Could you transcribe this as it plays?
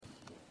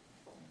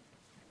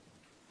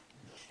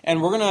And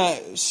we're going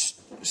to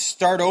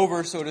start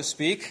over, so to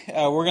speak.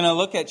 We're going to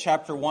look at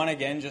chapter 1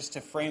 again, just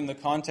to frame the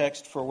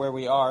context for where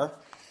we are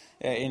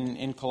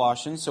in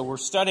Colossians. So we're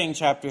studying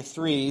chapter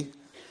 3,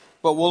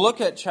 but we'll look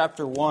at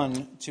chapter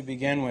 1 to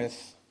begin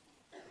with.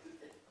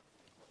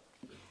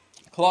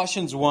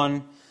 Colossians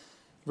 1,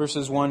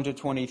 verses 1 to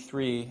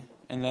 23,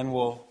 and then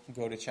we'll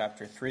go to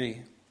chapter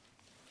 3.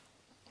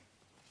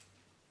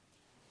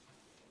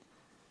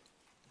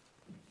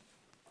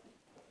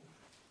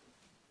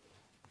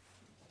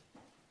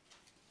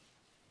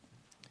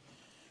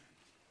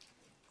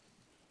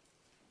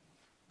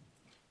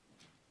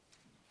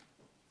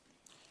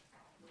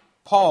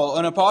 Paul,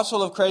 an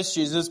apostle of Christ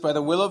Jesus by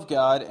the will of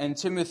God, and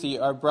Timothy,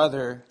 our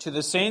brother, to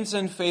the saints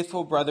and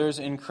faithful brothers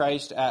in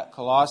Christ at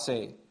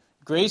Colossae,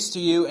 grace to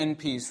you and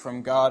peace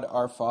from God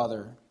our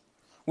Father.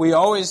 We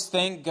always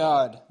thank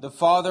God, the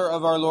Father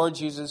of our Lord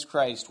Jesus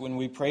Christ, when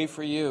we pray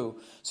for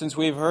you, since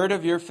we have heard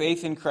of your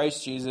faith in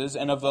Christ Jesus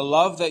and of the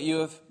love that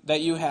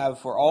you have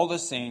for all the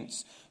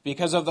saints,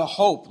 because of the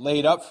hope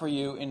laid up for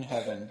you in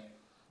heaven.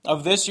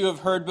 Of this you have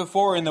heard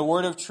before in the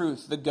word of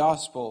truth, the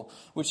gospel,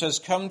 which has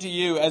come to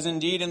you, as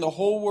indeed in the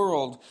whole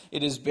world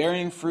it is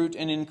bearing fruit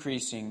and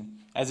increasing,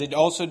 as it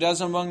also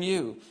does among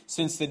you,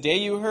 since the day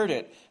you heard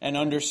it and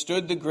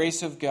understood the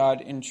grace of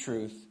God in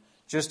truth,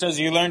 just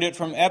as you learned it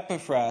from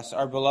Epaphras,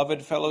 our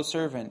beloved fellow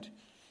servant.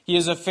 He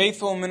is a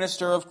faithful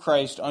minister of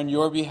Christ on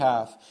your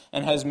behalf,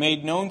 and has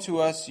made known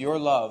to us your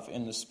love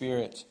in the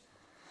Spirit.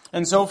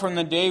 And so from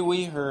the day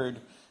we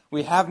heard,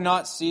 we have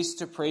not ceased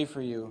to pray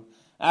for you,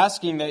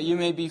 asking that you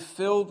may be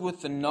filled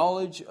with the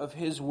knowledge of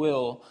His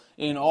will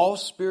in all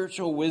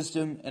spiritual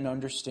wisdom and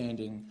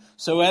understanding,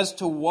 so as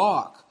to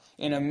walk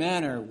in a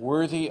manner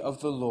worthy of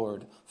the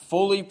Lord,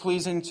 fully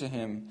pleasing to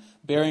Him,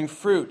 bearing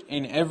fruit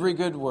in every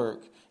good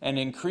work, and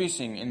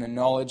increasing in the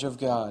knowledge of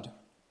God.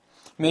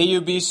 May you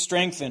be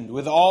strengthened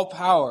with all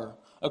power,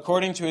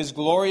 according to His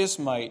glorious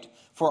might,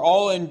 for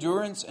all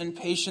endurance and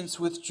patience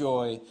with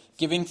joy,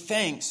 giving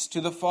thanks to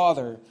the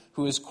Father,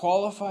 who has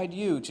qualified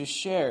you to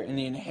share in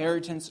the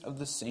inheritance of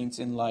the saints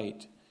in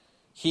light.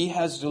 He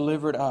has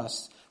delivered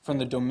us from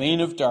the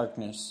domain of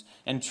darkness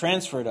and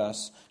transferred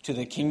us to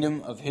the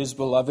kingdom of His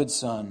beloved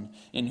Son,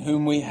 in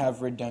whom we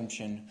have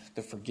redemption,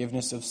 the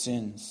forgiveness of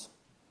sins.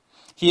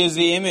 He is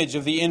the image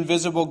of the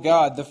invisible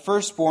God, the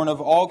firstborn of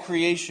all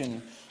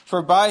creation.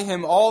 For by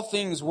Him all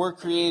things were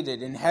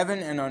created, in heaven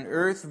and on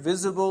earth,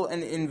 visible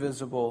and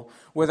invisible,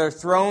 whether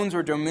thrones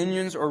or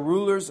dominions or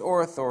rulers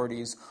or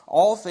authorities.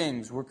 All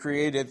things were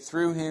created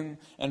through Him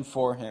and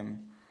for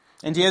Him.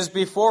 And He is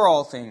before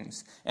all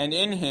things, and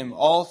in Him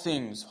all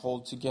things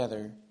hold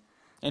together.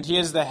 And He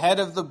is the head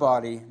of the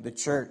body, the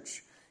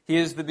church. He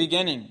is the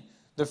beginning,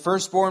 the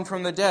firstborn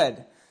from the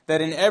dead,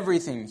 that in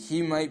everything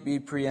He might be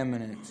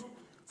preeminent.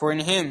 For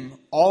in Him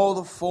all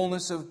the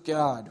fullness of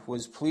God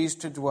was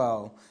pleased to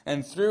dwell,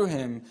 and through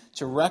Him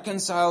to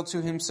reconcile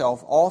to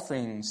Himself all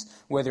things,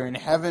 whether in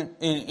heaven,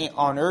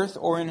 on earth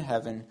or in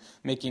heaven,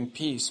 making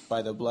peace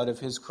by the blood of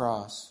His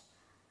cross.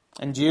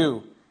 And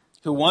you,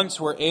 who once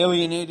were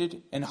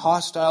alienated and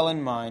hostile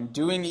in mind,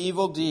 doing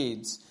evil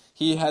deeds,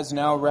 He has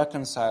now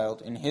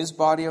reconciled in His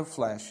body of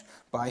flesh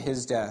by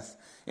His death,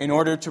 in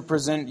order to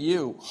present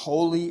you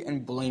holy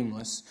and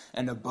blameless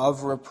and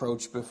above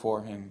reproach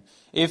before Him.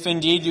 If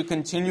indeed you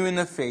continue in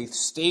the faith,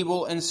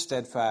 stable and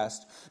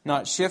steadfast,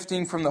 not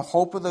shifting from the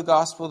hope of the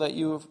gospel that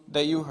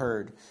you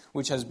heard,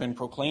 which has been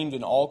proclaimed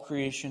in all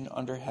creation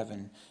under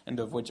heaven, and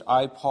of which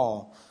I,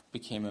 Paul,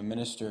 became a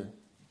minister.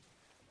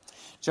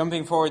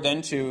 Jumping forward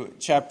then to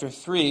chapter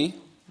 3,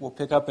 we'll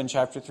pick up in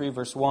chapter 3,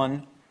 verse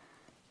 1.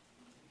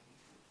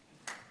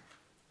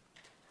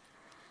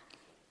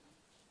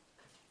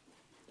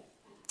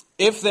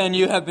 If then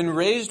you have been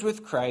raised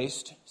with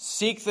Christ,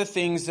 seek the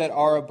things that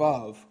are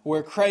above,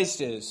 where Christ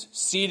is,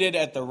 seated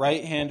at the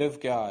right hand of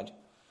God.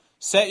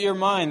 Set your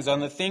minds on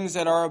the things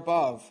that are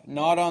above,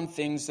 not on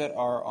things that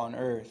are on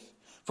earth.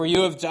 For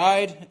you have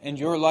died, and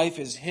your life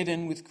is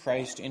hidden with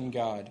Christ in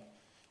God.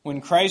 When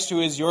Christ,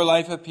 who is your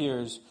life,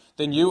 appears,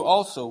 then you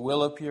also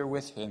will appear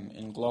with Him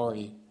in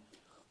glory.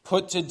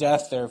 Put to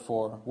death,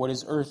 therefore, what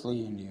is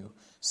earthly in you: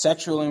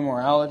 sexual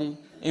immorality,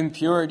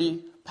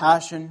 impurity,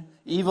 passion,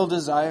 evil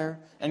desire,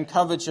 and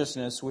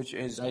covetousness, which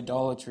is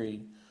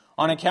idolatry.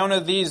 On account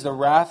of these, the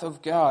wrath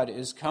of God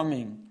is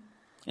coming.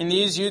 In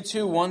these you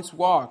too once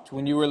walked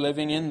when you were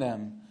living in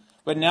them.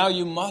 But now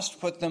you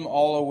must put them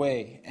all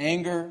away: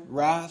 anger,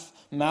 wrath,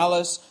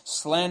 malice,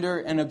 slander,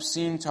 and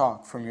obscene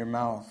talk from your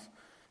mouth.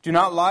 Do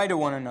not lie to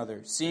one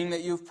another, seeing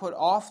that you have put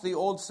off the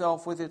old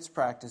self with its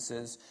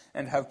practices,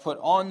 and have put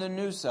on the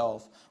new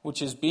self,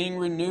 which is being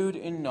renewed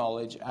in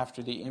knowledge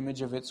after the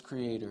image of its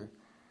Creator.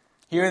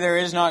 Here there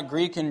is not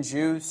Greek and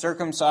Jew,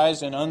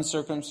 circumcised and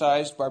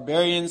uncircumcised,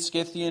 barbarian,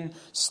 Scythian,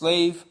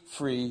 slave,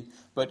 free,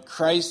 but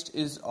Christ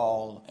is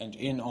all and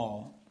in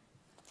all.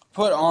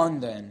 Put on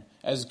then,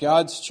 as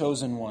God's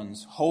chosen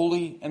ones,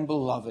 holy and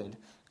beloved,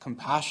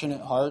 compassionate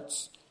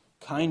hearts,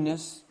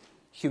 kindness,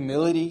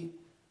 humility,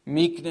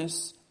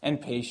 meekness, and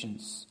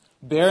patience,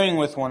 bearing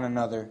with one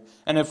another,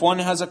 and if one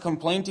has a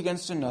complaint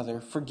against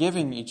another,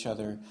 forgiving each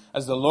other.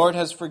 As the Lord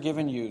has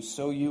forgiven you,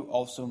 so you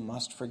also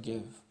must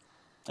forgive.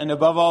 And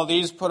above all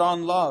these, put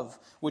on love,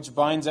 which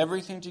binds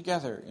everything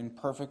together in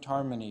perfect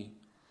harmony.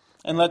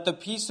 And let the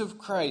peace of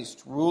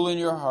Christ rule in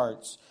your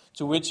hearts,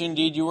 to which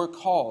indeed you were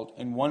called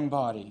in one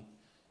body,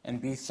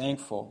 and be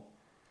thankful.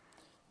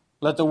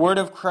 Let the word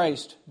of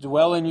Christ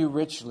dwell in you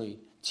richly,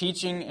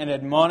 teaching and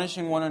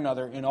admonishing one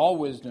another in all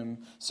wisdom,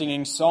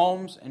 singing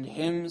psalms and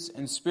hymns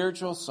and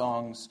spiritual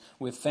songs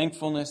with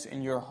thankfulness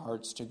in your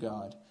hearts to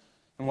God.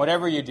 And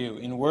whatever you do,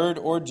 in word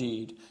or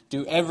deed,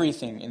 do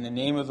everything in the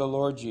name of the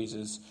Lord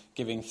Jesus,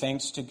 giving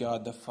thanks to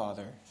God the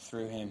Father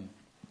through him.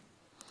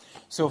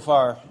 So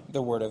far,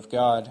 the word of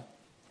God.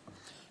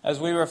 As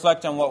we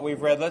reflect on what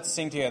we've read, let's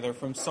sing together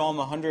from Psalm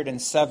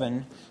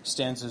 107,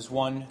 stanzas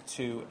 1,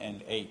 2,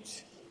 and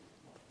 8.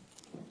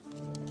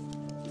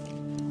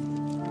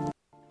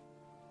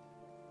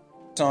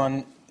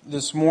 On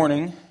this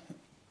morning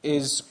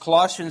is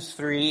Colossians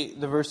 3,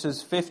 the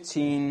verses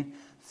 15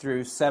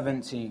 through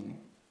 17.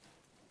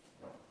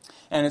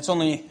 And it's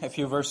only a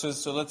few verses,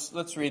 so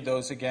let's read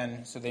those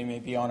again so they may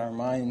be on our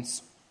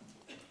minds.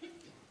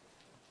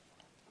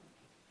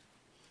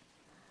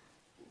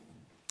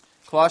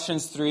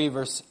 Colossians 3,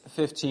 verse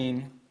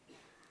 15.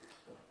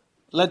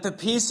 Let the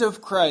peace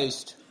of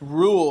Christ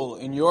rule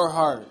in your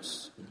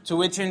hearts, to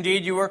which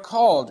indeed you are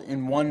called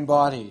in one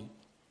body,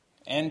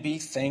 and be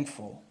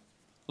thankful.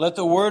 Let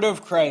the word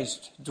of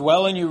Christ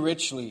dwell in you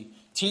richly,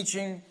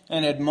 teaching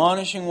and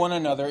admonishing one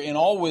another in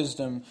all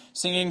wisdom,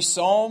 singing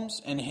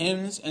psalms and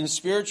hymns and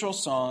spiritual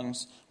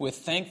songs with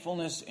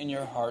thankfulness in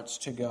your hearts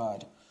to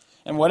God.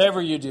 And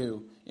whatever you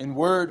do, in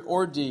word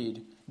or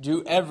deed,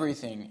 do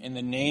everything in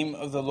the name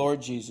of the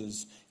Lord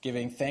Jesus,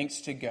 giving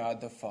thanks to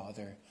God the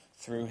Father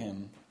through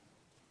him.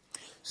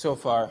 So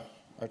far,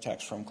 our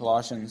text from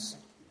Colossians.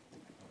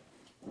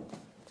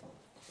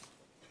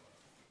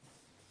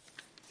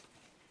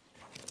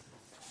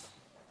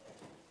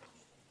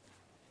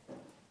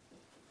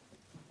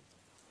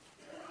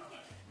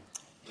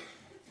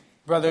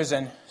 Brothers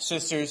and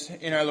sisters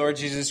in our Lord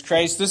Jesus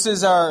Christ, this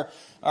is our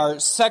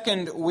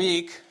second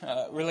week,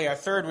 really our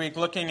third week,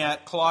 looking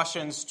at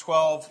Colossians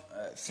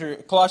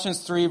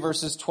 3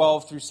 verses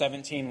 12 through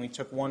 17. We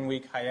took 1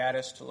 week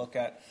hiatus to look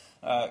at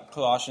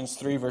Colossians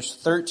 3 verse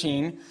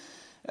 13.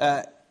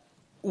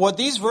 What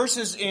these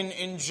verses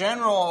in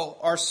general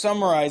are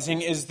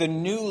summarizing is the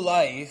new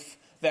life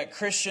that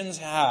Christians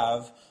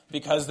have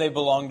because they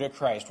belong to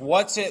Christ.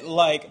 What's it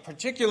like,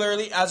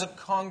 particularly as a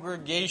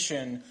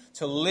congregation,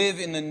 to live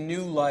in the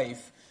new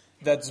life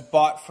that's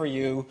bought for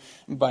you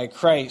by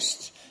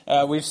Christ?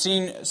 We've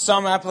seen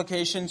some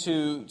application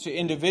to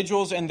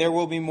individuals, and there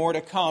will be more to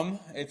come.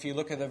 If you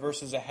look at the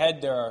verses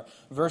ahead, there are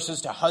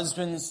verses to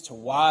husbands, to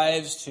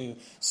wives, to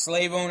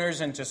slave owners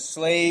and to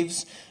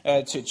slaves,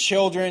 to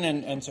children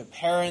and to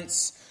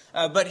parents.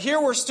 But here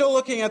we're still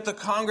looking at the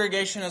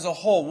congregation as a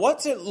whole.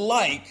 What's it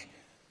like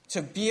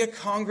to be a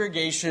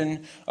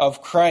congregation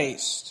of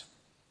Christ?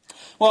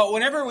 Well,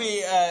 whenever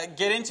we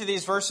get into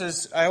these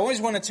verses, I always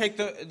want to take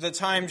the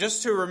time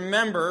just to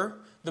remember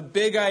the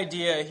big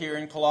idea here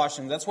in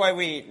Colossians. That's why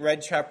we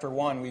read chapter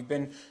 1. We've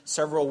been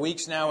several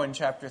weeks now in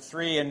chapter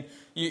 3, and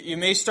you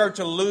may start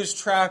to lose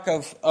track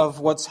of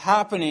what's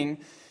happening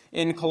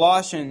in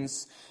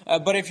Colossians.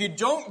 But if you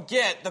don't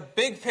get the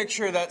big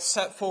picture that's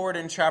set forward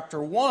in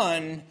chapter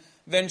 1,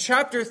 then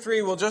chapter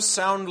 3 will just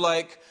sound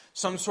like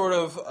some sort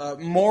of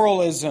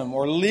moralism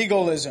or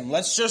legalism.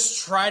 Let's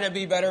just try to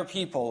be better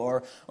people,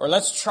 or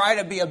let's try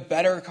to be a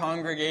better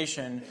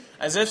congregation,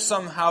 as if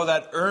somehow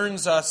that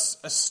earns us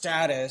a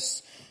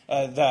status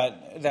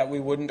that we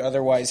wouldn't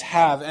otherwise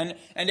have. And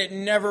it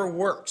never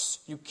works.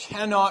 You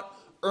cannot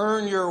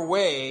earn your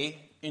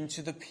way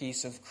into the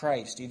peace of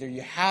Christ. Either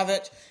you have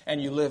it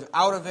and you live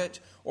out of it,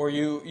 or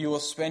you will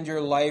spend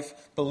your life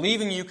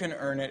believing you can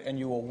earn it, and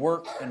you will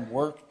work and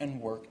work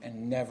and work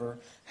and never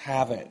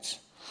have it.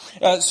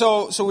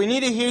 So we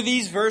need to hear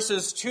these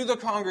verses to the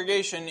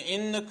congregation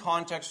in the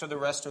context of the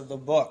rest of the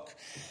book.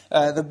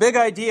 The big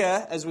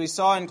idea, as we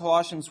saw in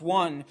Colossians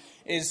 1,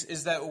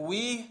 is that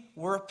we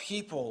were a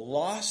people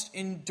lost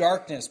in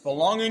darkness,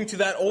 belonging to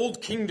that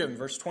old kingdom,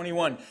 verse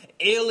 21,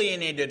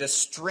 alienated,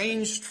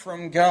 estranged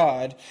from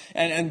God,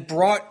 and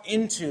brought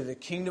into the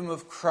kingdom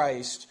of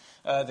Christ,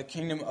 the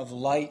kingdom of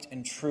light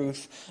and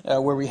truth,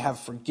 where we have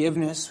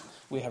forgiveness,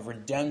 we have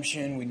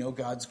redemption, we know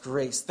God's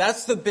grace.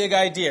 That's the big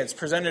idea. It's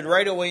presented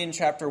right away in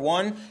chapter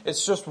 1.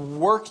 It's just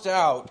worked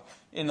out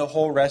in the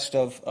whole rest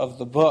of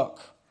the book.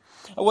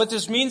 What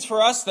this means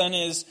for us then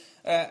is,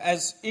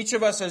 as each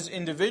of us as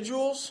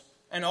individuals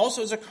and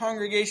also as a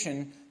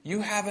congregation,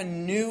 you have a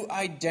new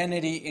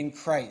identity in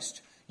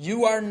Christ.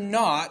 You are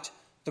not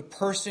the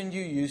person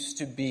you used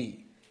to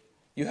be.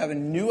 You have a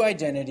new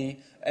identity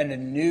and a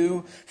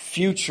new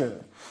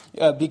future.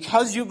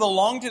 Because you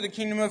belong to the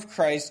kingdom of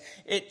Christ,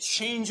 it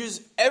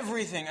changes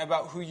everything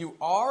about who you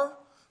are,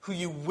 who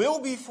you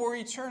will be for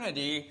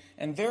eternity,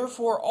 and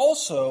therefore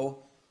also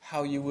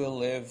how you will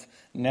live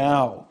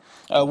now.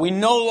 We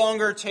no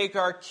longer take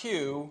our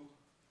cue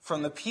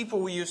from the people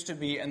we used to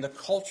be and the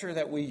culture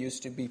that we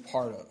used to be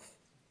part of.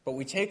 But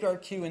we take our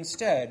cue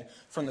instead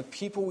from the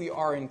people we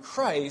are in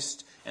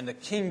Christ and the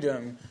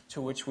kingdom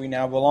to which we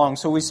now belong.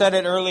 So we said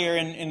it earlier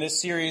in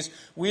this series,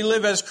 we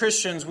live as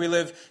Christians, we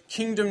live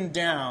kingdom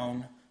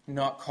down,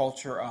 not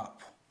culture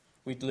up.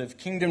 We live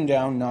kingdom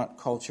down, not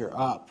culture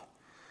up.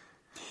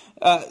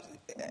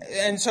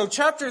 And so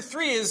chapter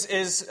 3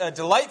 is a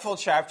delightful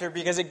chapter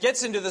because it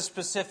gets into the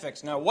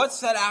specifics. Now,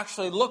 what's that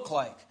actually look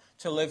like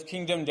to live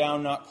kingdom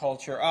down, not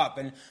culture up?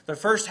 And the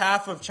first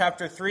half of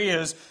chapter 3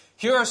 is,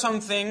 here are some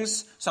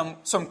things,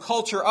 some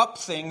culture up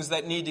things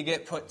that need to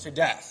get put to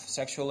death.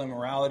 Sexual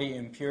immorality,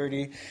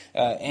 impurity,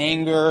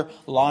 anger,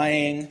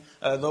 lying,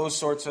 those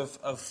sorts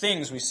of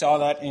things. We saw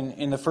that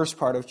in the first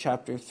part of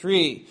chapter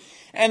 3.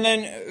 And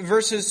then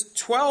verses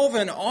 12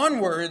 and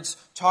onwards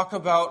talk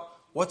about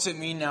what's it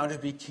mean now to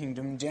be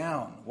kingdom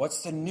down?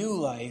 What's the new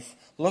life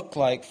look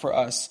like for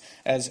us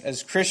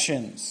as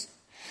Christians?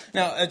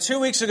 Now, 2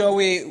 weeks ago,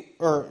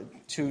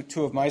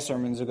 two of my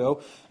sermons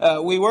ago,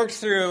 we worked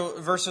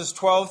through verses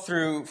 12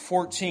 through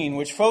 14,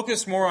 which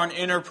focused more on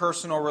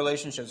interpersonal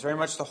relationships, very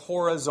much the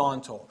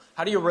horizontal.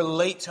 How do you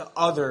relate to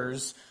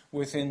others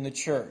within the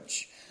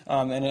church?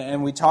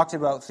 And we talked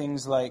about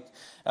things like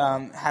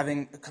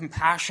having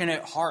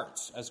compassionate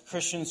hearts as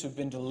Christians who've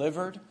been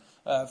delivered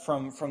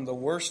from the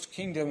worst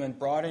kingdom and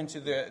brought into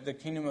the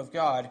kingdom of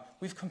God.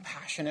 We have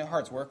compassionate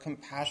hearts. We're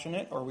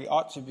compassionate, or we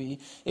ought to be,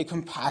 a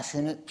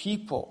compassionate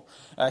people.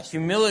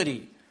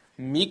 Humility,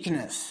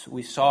 meekness.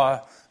 We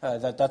saw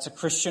that's a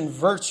Christian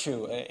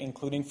virtue,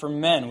 including for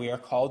men. We are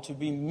called to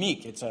be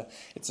meek. It's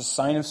a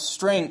sign of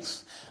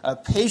strength.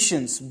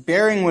 Patience,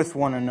 bearing with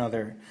one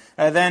another.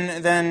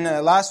 Then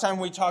last time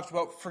we talked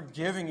about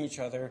forgiving each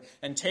other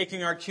and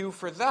taking our cue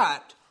for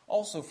that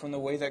also from the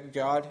way that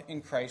God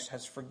in Christ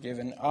has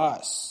forgiven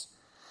us.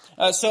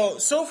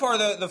 So far,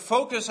 the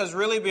focus has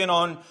really been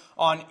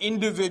on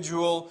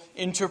individual,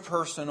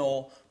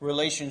 interpersonal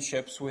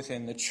relationships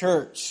within the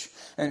church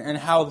and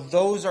how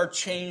those are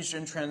changed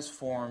and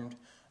transformed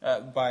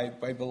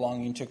by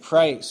belonging to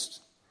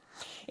Christ.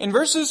 In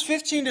verses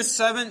 15 to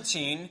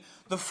 17,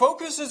 the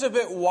focus is a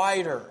bit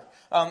wider.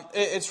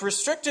 It's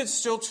restricted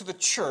still to the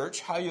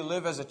church, how you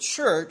live as a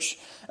church,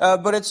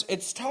 but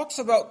it talks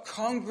about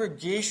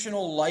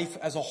congregational life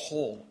as a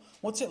whole.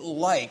 What's it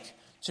like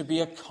to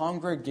be a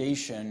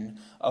congregation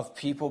of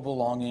people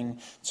belonging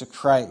to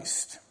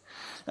Christ?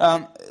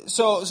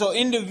 So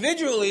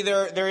individually,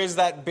 there is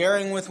that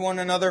bearing with one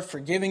another,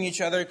 forgiving each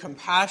other,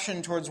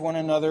 compassion towards one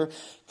another.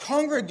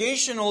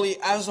 Congregationally,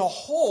 as a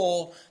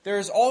whole, there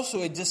is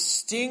also a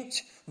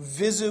distinct,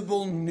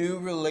 visible new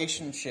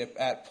relationship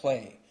at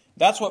play.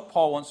 That's what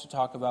Paul wants to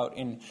talk about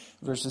in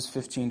verses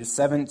 15 to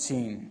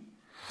 17.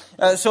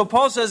 So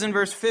Paul says in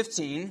verse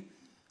 15,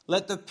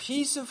 "Let the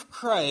peace of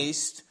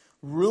Christ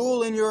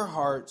rule in your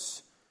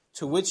hearts,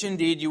 to which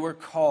indeed you were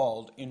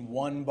called in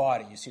one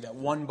body." You see that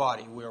one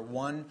body. We are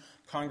one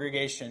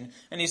congregation.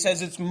 And he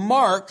says it's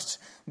marked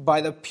by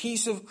the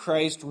peace of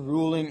Christ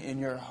ruling in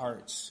your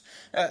hearts.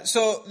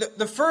 So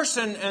the first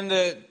and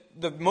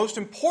the most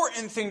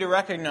important thing to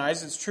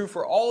recognize, it's true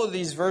for all of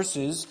these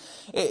verses,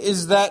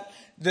 is that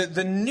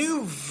the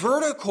new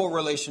vertical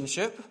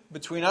relationship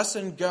between us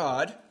and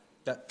God,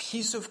 that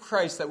peace of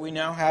Christ that we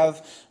now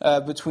have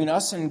between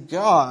us and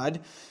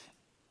God,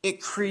 it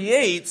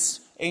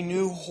creates a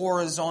new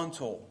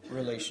horizontal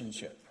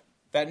relationship.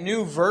 That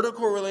new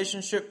vertical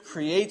relationship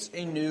creates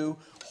a new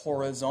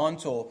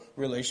horizontal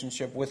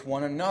relationship with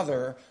one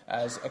another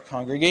as a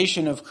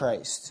congregation of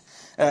Christ.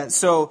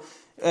 So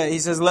he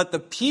says, let the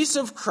peace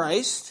of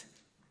Christ,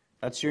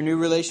 that's your new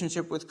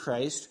relationship with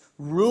Christ,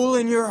 rule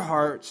in your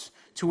hearts,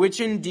 to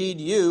which indeed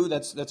you,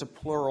 that's a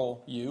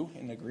plural you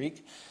in the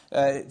Greek,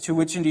 to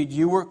which indeed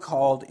you were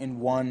called in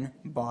one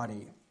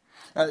body.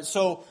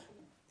 So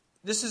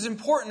this is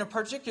important,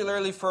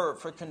 particularly for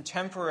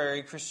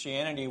contemporary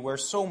Christianity, where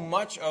so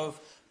much of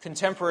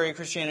contemporary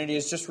Christianity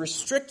is just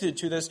restricted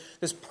to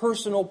this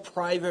personal,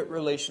 private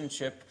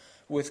relationship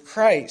with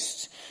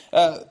Christ.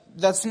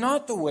 That's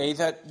not the way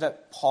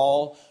that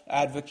Paul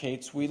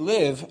advocates we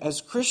live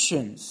as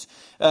Christians.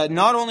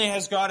 Not only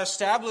has God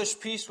established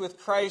peace with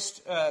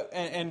Christ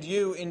and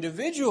you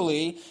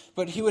individually,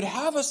 but he would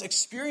have us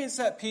experience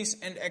that peace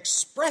and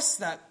express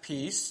that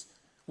peace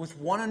with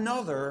one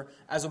another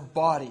as a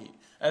body,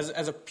 as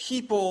a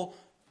people,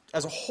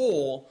 as a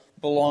whole,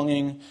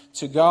 belonging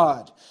to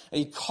God.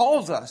 He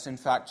calls us, in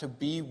fact, to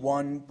be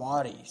one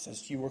body. He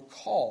says you were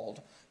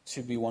called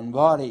to be one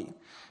body.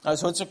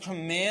 So it's a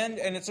command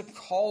and it's a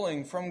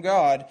calling from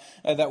God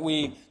that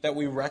we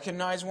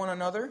recognize one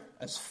another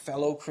as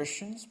fellow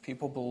Christians,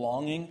 people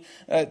belonging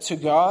to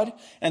God,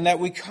 and that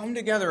we come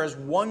together as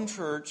one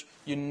church,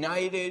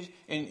 united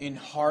in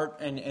heart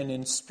and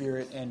in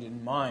spirit and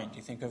in mind.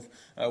 You think of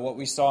what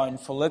we saw in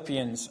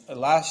Philippians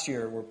last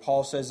year, where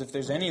Paul says, if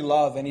there's any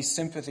love, any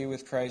sympathy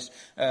with Christ,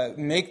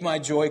 make my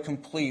joy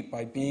complete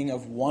by being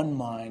of one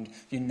mind,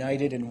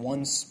 united in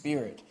one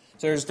spirit.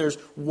 There's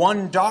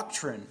one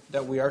doctrine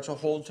that we are to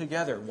hold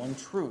together, one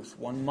truth,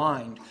 one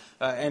mind,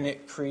 and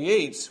it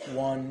creates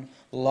one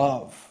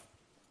love.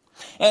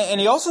 And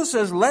he also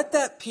says, let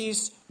that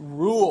peace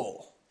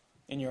rule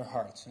in your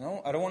hearts.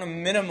 No, I don't want to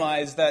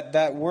minimize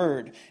that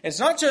word. It's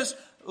not just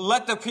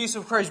let the peace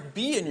of Christ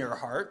be in your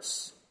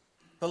hearts,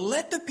 but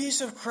let the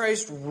peace of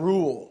Christ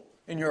rule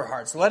in your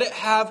hearts. Let it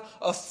have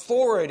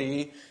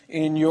authority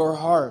in your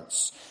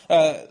hearts.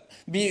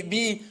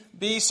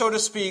 Be, so to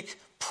speak,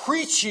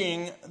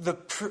 preaching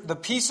the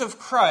peace of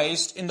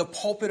Christ in the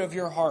pulpit of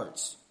your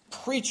hearts.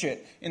 Preach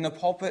it in the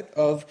pulpit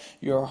of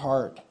your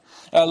heart.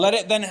 Let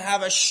it then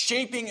have a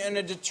shaping and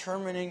a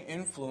determining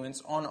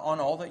influence on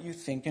all that you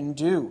think and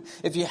do.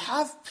 If you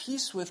have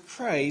peace with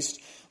Christ,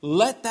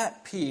 let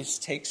that peace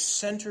take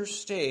center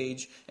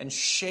stage and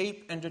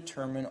shape and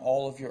determine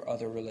all of your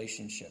other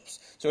relationships.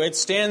 So it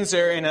stands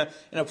there in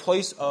a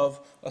place of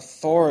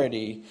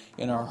authority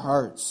in our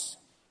hearts.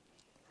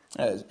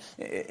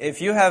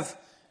 If you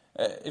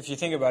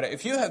think about it,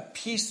 if you have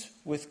peace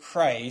with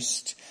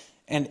Christ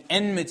and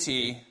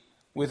enmity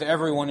with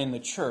everyone in the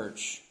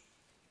church,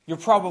 you're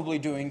probably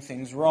doing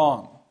things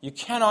wrong. You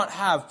cannot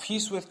have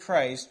peace with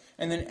Christ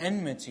and then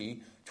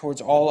enmity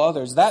towards all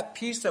others. That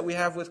peace that we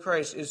have with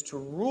Christ is to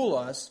rule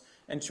us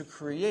and to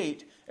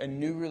create a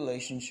new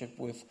relationship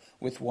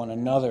with one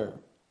another.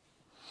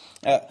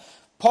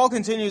 Paul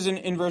continues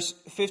in verse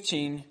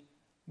 15,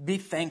 be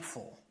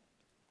thankful.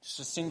 Just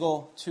a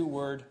single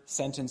two-word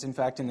sentence. In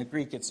fact, in the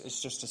Greek,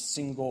 it's just a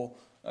single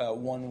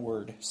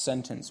one-word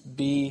sentence.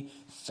 Be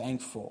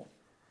thankful.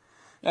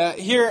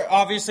 Here,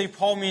 obviously,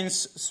 Paul means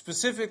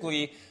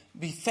specifically,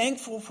 be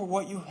thankful for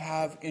what you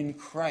have in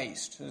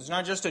Christ. It's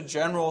not just a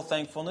general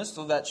thankfulness,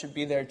 though that should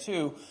be there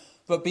too,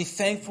 but be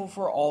thankful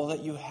for all that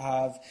you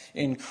have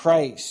in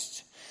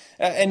Christ.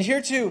 And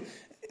here too,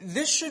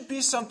 this should be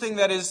something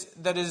that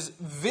is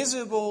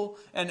visible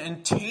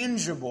and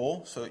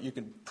tangible, so that you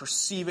can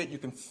perceive it, you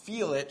can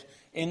feel it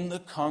in the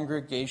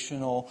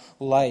congregational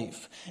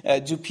life.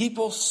 Do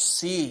people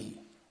see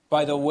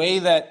by the way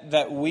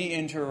that we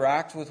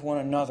interact with one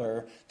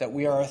another that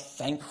we are a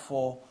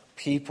thankful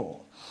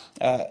people?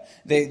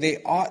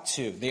 They ought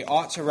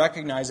to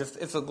recognize,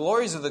 if the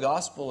glories of the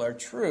gospel are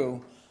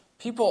true,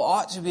 people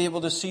ought to be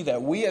able to see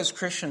that. We as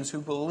Christians who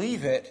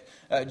believe it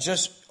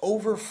just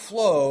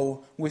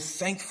overflow with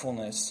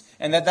thankfulness,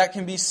 and that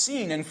can be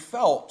seen and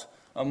felt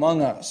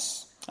among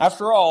us.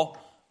 After all,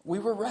 we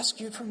were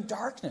rescued from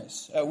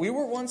darkness. We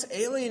were once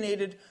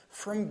alienated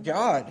from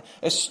God,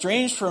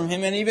 estranged from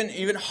Him, and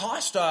even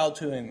hostile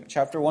to Him.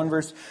 Chapter 1,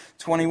 verse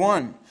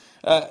 21.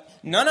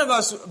 None of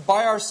us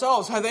by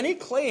ourselves have any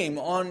claim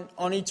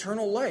on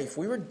eternal life.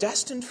 We were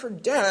destined for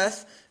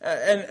death,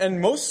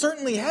 and most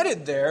certainly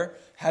headed there,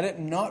 had it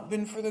not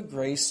been for the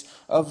grace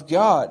of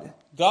God.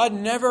 God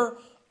never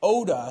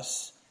owed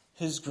us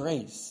His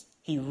grace.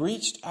 He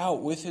reached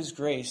out with His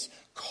grace,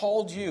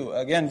 called you.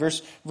 Again,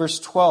 verse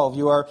 12,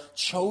 you are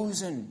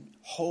chosen,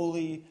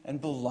 holy, and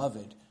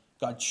beloved.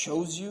 God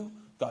chose you,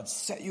 God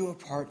set you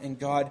apart, and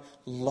God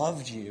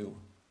loved you.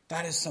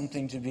 That is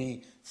something to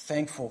be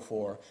thankful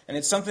for. And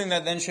it's something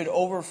that then should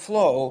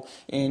overflow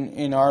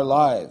in our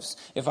lives.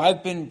 If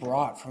I've been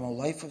brought from a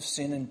life of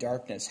sin and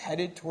darkness,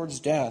 headed towards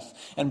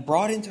death, and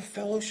brought into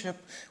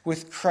fellowship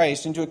with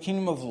Christ, into a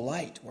kingdom of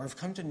light, where I've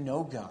come to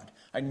know God,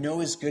 I know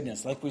His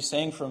goodness, like we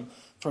sang from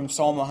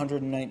Psalm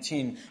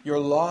 119. Your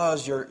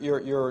laws,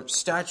 your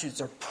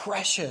statutes are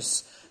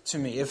precious to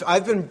me. If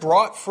I've been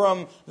brought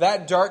from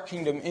that dark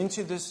kingdom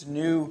into this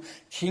new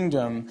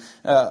kingdom,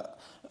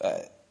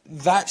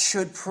 that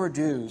should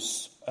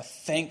produce a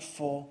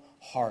thankful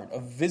heart, a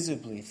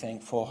visibly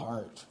thankful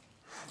heart.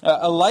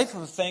 A life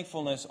of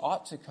thankfulness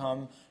ought to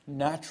come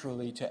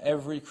naturally to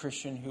every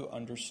Christian who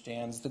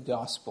understands the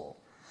gospel.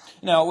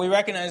 Now, we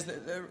recognize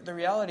that the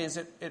reality is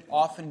it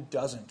often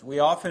doesn't.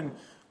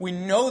 We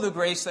know the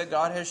grace that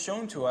God has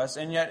shown to us,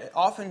 and yet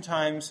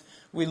oftentimes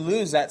we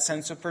lose that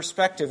sense of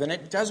perspective, and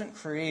it doesn't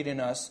create in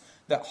us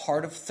that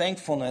heart of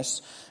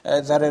thankfulness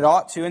that it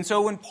ought to. And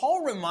so when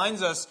Paul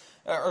reminds us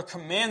or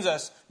commands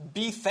us,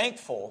 be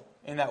thankful,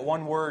 in that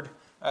one-word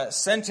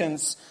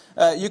sentence,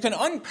 you can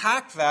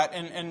unpack that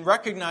and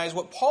recognize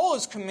what Paul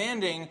is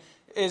commanding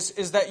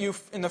is that you,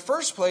 in the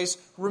first place,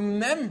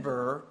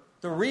 remember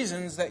the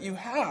reasons that you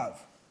have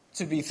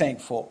to be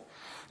thankful.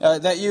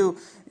 That you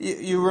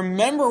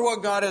remember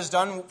what God has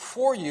done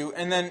for you,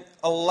 and then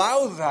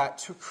allow that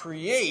to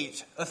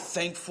create a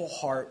thankful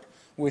heart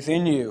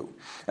within you.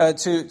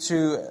 To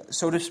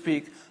so to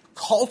speak,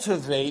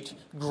 cultivate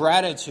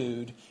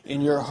gratitude in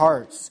your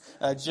hearts.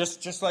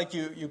 Just like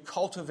you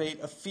cultivate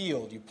a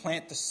field. You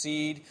plant the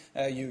seed,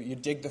 you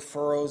dig the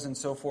furrows and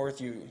so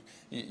forth.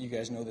 You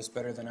guys know this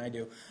better than I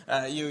do.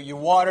 You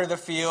water the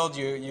field,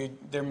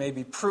 there may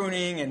be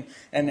pruning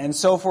and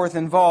so forth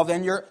involved.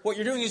 And what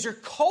you're doing is you're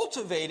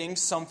cultivating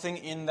something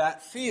in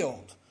that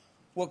field.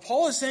 What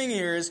Paul is saying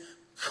here is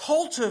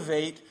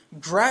cultivate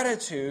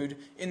gratitude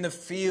in the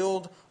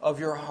field of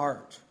your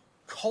heart.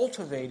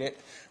 Cultivate it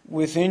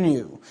within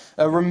you.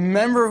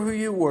 Remember who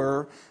you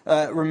were,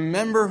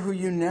 remember who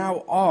you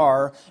now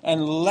are,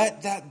 and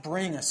let that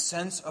bring a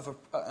sense of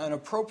an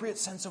appropriate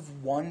sense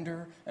of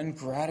wonder and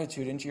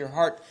gratitude into your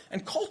heart,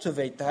 and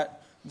cultivate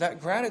that that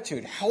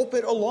gratitude. Help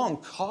it along.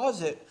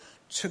 Cause it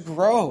to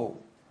grow.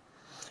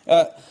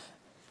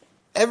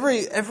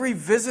 Every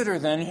visitor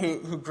then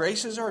who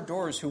graces our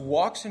doors, who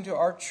walks into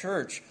our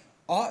church,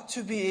 ought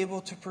to be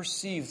able to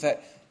perceive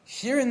that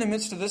here in the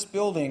midst of this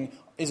building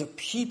is a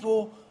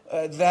people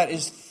that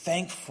is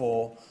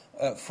thankful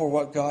for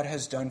what God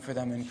has done for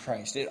them in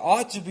Christ. It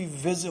ought to be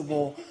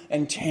visible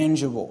and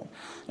tangible,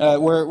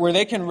 where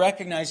they can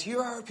recognize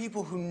here are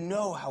people who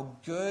know how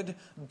good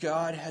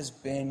God has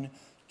been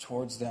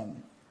towards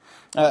them.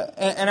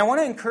 And I want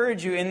to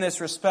encourage you in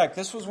this respect.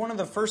 This was one of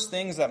the first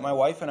things that my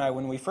wife and I,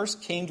 when we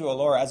first came to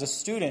Elora as a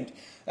student,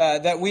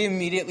 that we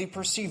immediately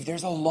perceived.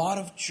 There's a lot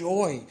of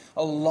joy,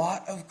 a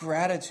lot of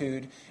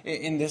gratitude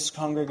in this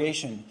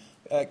congregation.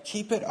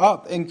 Keep it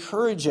up,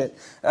 encourage it,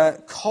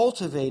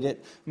 cultivate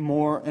it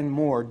more and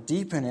more,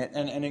 deepen it,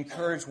 and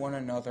encourage one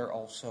another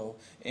also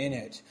in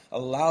it.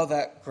 Allow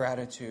that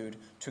gratitude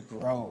to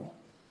grow.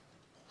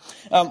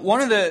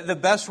 One of the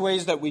best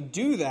ways that we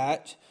do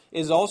that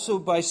is also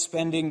by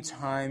spending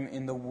time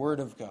in the Word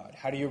of God.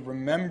 How do you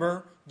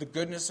remember the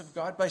goodness of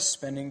God? By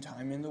spending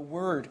time in the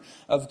Word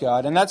of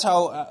God. And that's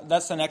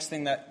the next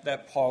thing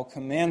that Paul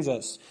commands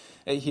us.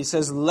 He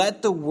says,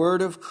 let the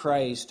Word of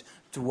Christ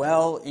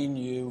dwell in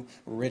you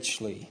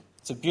richly.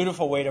 It's a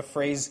beautiful way to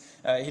phrase.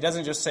 He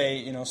doesn't just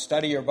say,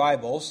 study your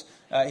Bibles.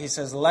 He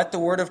says, let the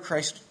Word of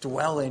Christ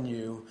dwell in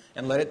you,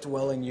 and let it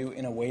dwell in you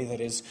in a way that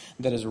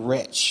is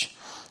rich.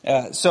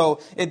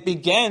 So it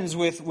begins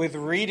with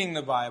reading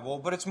the Bible,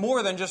 but it's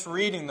more than just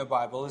reading the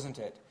Bible, isn't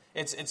it?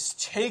 It's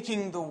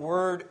taking the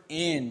Word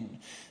in,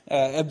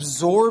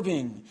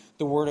 absorbing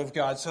the Word of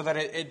God so that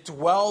it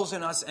dwells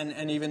in us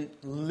and even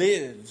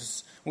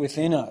lives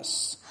within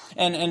us.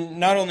 And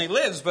not only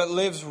lives, but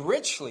lives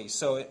richly,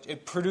 so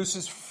it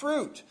produces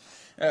fruit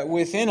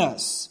within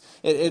us.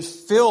 It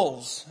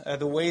fills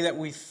the way that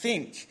we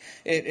think,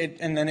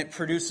 and then it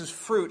produces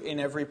fruit in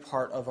every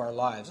part of our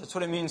lives. That's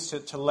what it means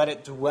to let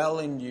it dwell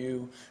in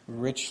you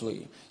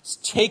richly. It's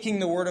taking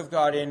the Word of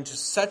God in to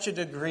such a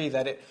degree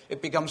that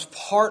it becomes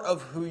part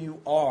of who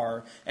you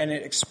are, and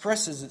it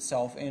expresses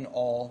itself in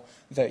all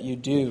that you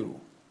do.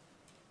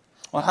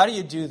 Well, how do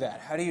you do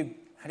that? How do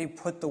you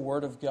put the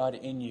Word of God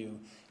in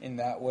you in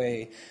that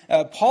way?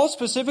 Paul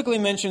specifically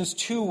mentions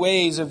two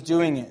ways of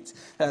doing it.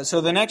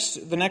 So the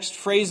next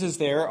phrases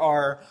there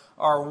are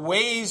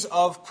ways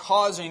of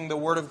causing the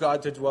Word of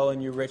God to dwell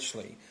in you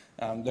richly.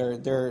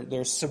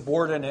 They're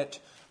subordinate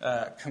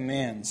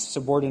commands,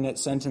 subordinate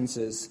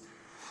sentences.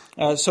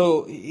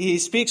 So he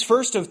speaks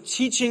first of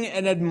teaching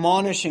and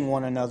admonishing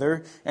one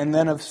another, and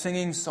then of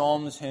singing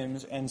psalms,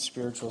 hymns, and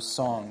spiritual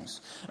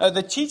songs.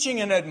 The teaching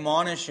and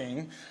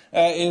admonishing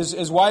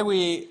is why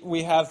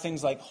we have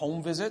things like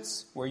home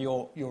visits, where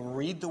you'll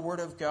read the Word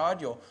of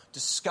God, you'll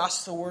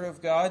discuss the Word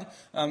of God,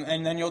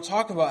 and then you'll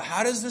talk about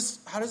how does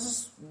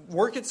this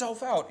work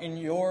itself out in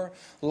your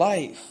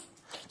life.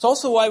 It's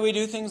also why we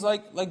do things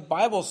like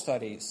Bible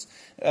studies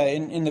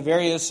in the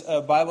various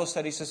Bible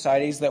study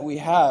societies that we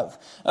have.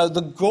 The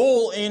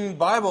goal in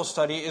Bible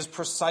study is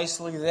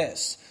precisely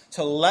this: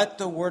 to let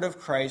the Word of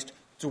Christ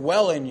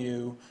dwell in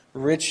you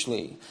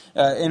richly.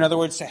 In other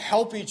words, to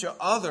help each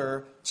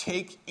other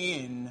take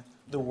in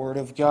the Word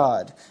of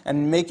God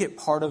and make it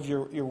part of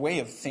your way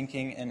of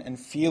thinking and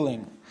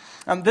feeling.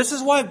 This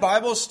is why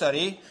Bible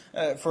study,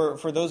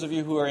 for those of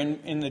you who are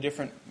in the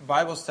different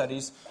Bible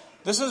studies,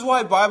 this is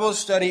why Bible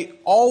study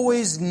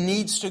always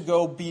needs to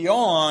go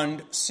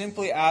beyond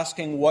simply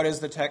asking what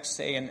does the text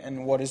say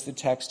and what does the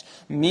text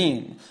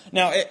mean.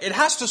 Now, it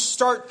has to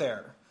start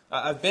there.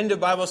 I've been to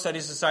Bible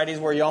study societies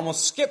where you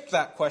almost skip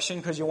that question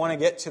because you want to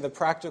get to the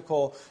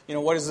practical,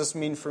 what does this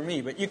mean for me?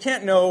 But you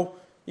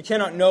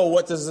cannot know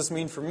what does this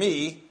mean for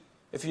me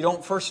if you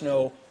don't first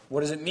know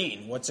what does it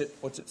mean? What's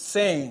it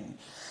saying?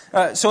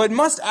 So it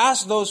must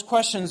ask those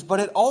questions, but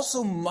it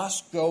also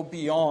must go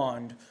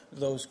beyond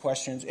those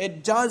questions.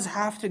 It does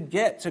have to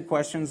get to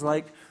questions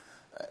like,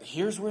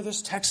 here's where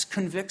this text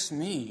convicts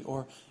me,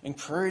 or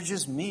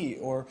encourages me,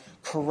 or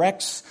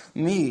corrects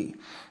me.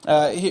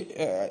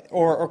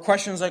 Or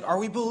questions like, are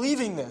we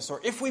believing this?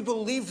 Or if we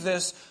believe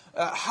this,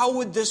 how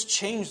would this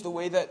change the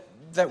way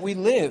that we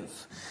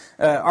live?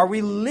 Are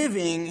we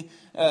living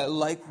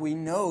like we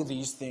know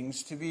these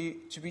things to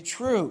be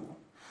true?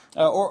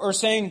 Or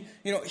saying,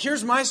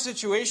 here's my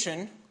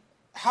situation.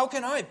 How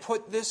can I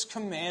put this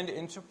command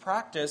into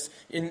practice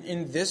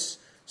in this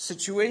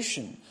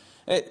situation?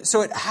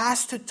 So it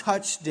has to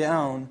touch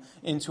down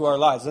into our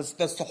lives.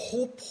 That's the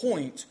whole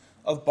point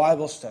of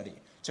Bible study.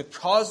 To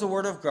cause the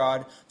Word of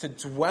God to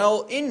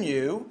dwell in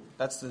you.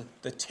 That's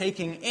the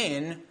taking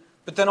in.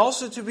 But then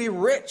also to be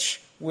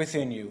rich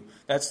within you.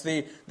 That's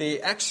the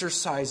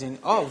exercising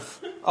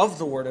of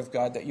the Word of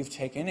God that you've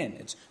taken in.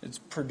 It's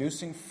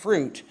producing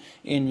fruit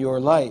in your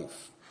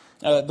life.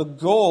 The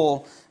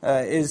goal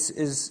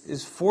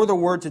is for the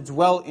Word to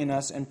dwell in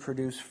us and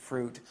produce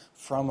fruit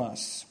from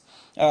us.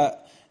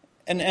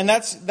 And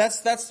that's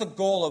the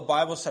goal of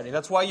Bible study.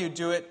 That's why you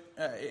do it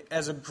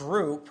as a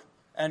group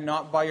and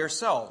not by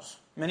yourselves.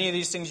 Many of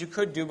these things you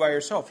could do by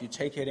yourself. You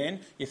take it in,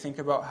 you think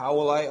about how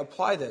will I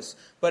apply this.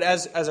 But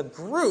as a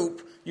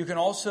group, you can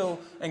also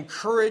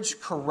encourage,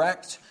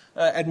 correct,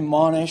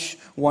 admonish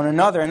one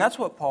another. And that's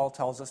what Paul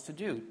tells us to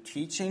do,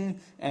 teaching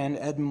and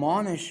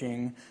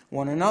admonishing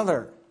one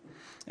another.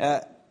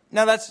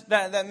 Now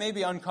that may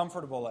be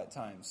uncomfortable at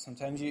times.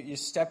 Sometimes you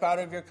step out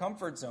of your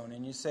comfort zone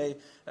and you say,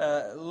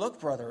 look,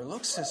 brother,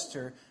 look,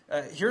 sister,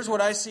 here's what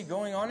I see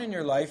going on in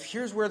your life.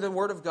 Here's where the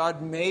Word of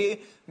God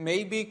may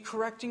be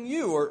correcting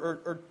you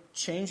or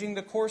changing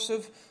the course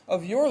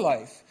of your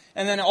life.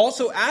 And then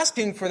also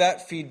asking for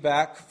that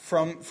feedback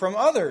from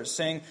others,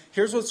 saying,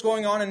 here's what's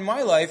going on in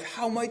my life.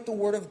 How might the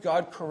Word of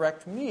God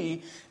correct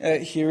me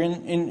here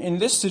in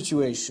this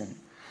situation?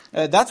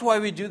 That's why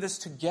we do this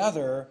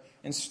together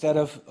instead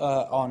of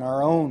on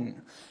our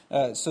own,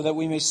 so that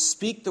we may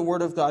speak the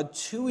Word of God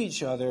to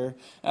each other,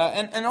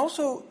 and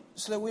also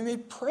so that we may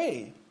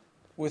pray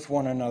with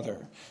one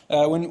another.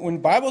 When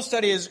Bible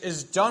study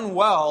is done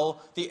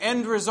well, the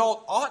end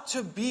result ought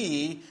to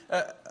be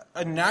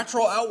a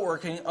natural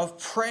outworking of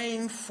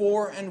praying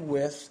for and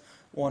with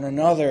one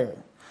another.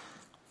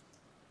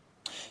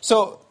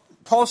 So,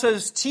 Paul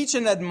says, teach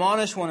and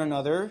admonish one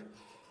another.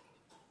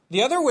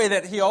 The other way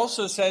that he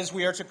also says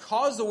we are to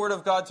cause the Word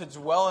of God to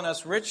dwell in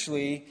us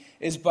richly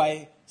is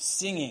by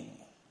singing.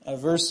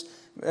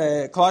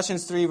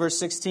 Colossians 3, verse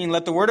 16,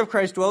 let the word of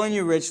Christ dwell in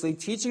you richly,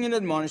 teaching and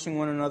admonishing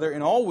one another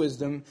in all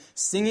wisdom,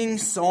 singing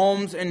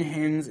psalms and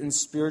hymns and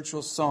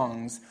spiritual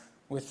songs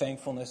with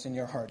thankfulness in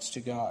your hearts to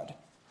God.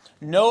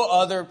 No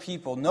other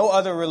people, no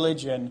other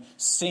religion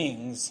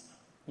sings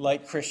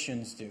like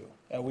Christians do.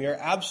 We are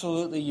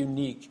absolutely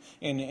unique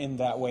in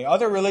that way.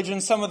 Other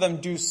religions, some of them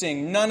do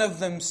sing. None of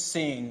them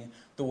sing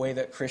the way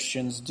that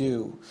Christians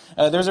do.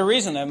 There's a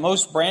reason that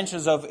most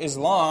branches of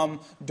Islam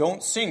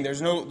don't sing.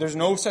 There's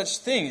no such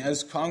thing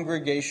as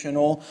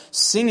congregational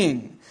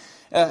singing.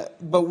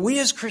 But we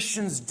as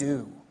Christians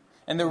do.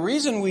 And the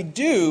reason we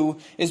do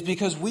is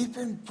because we've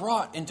been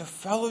brought into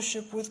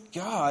fellowship with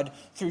God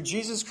through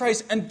Jesus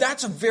Christ. And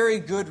that's a very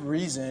good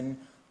reason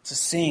to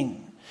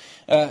sing.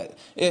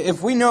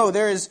 If we know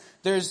there's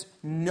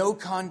no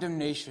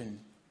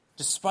condemnation,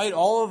 despite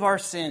all of our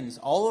sins,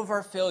 all of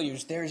our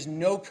failures, there is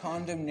no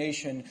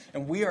condemnation,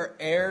 and we are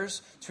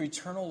heirs to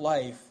eternal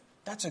life,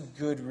 that's a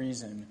good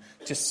reason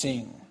to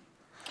sing.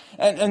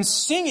 And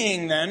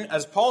singing then,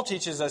 as Paul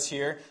teaches us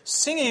here,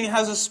 singing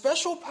has a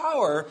special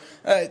power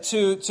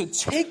to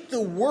take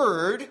the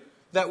word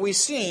that we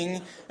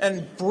sing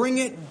and bring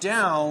it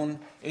down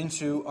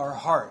into our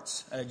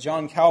hearts.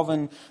 John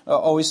Calvin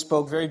always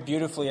spoke very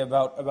beautifully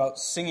about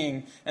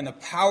singing and the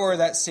power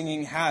that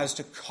singing has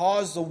to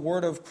cause the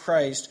word of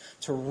Christ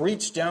to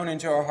reach down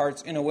into our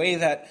hearts in a way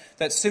that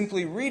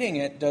simply reading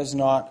it does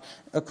not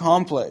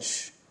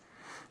accomplish.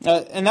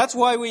 And that's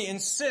why we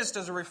insist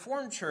as a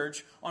Reformed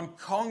church on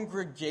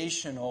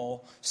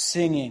congregational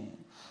singing.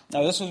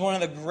 Now, this was one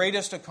of the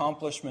greatest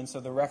accomplishments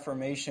of the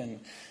Reformation.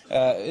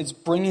 It's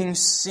bringing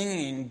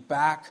singing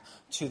back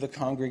to the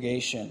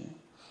congregation.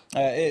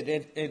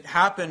 It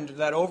happened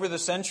that over the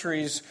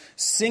centuries,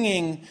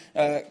 singing,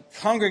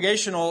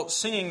 congregational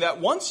singing that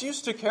once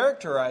used to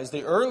characterize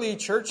the early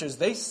churches,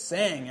 they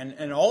sang.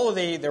 And all of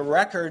the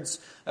records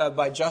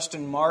by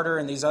Justin Martyr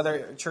and these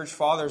other church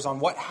fathers on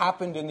what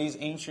happened in these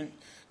ancient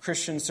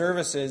Christian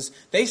services,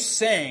 they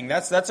sang.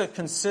 That's a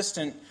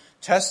consistent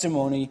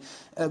testimony.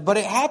 But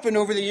it happened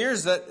over the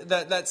years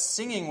that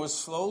singing was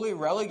slowly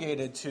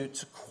relegated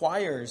to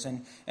choirs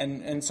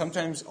and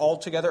sometimes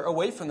altogether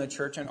away from the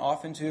church and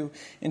off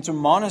into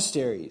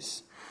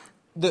monasteries.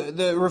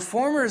 The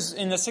reformers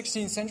in the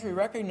 16th century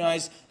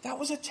recognized that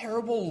was a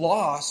terrible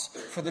loss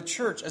for the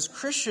church. As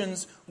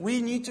Christians,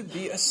 we need to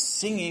be a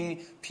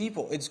singing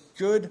people. It's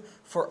good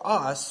for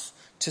us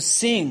to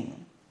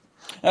sing.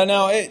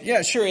 Now,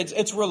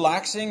 it's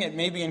relaxing. It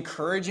may be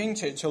encouraging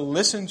to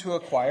listen to a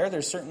choir.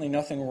 There's certainly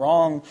nothing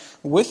wrong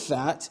with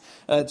that,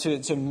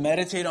 to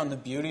meditate on the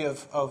beauty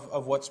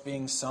of what's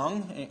being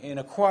sung in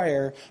a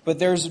choir. But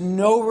there's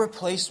no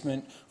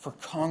replacement for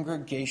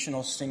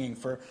congregational singing,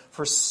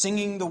 for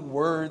singing the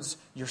words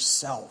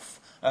yourself,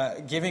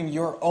 giving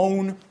your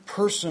own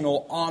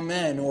personal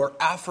amen or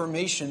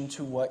affirmation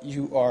to what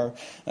you are,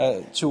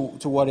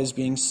 to what is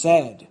being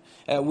said.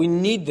 We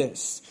need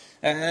this.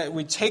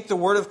 We take the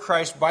word of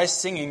Christ by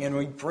singing and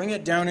we bring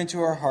it down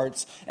into our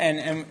hearts.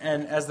 And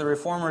as the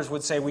reformers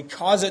would say, we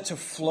cause it to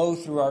flow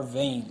through our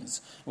veins.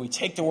 We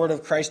take the word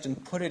of Christ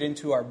and put it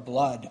into our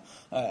blood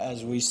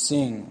as we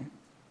sing.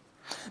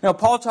 Now,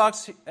 Paul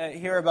talks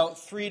here about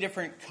three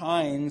different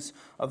kinds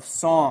of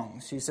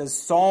songs. He says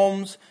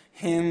psalms,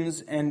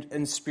 hymns,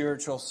 and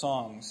spiritual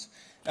songs.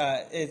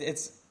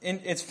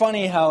 It's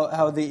funny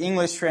how the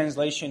English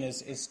translation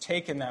is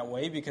taken that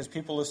way, because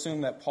people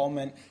assume that Paul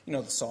meant,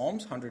 the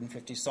Psalms,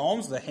 150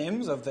 Psalms, the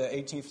hymns of the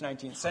 18th,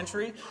 19th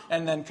century,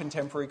 and then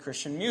contemporary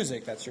Christian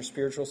music. That's your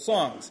spiritual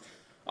songs.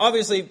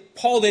 Obviously,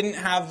 Paul didn't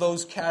have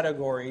those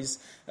categories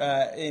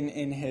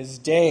in his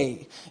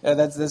day.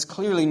 That's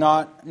clearly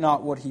not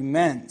what he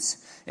meant.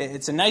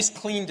 It's a nice,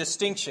 clean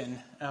distinction,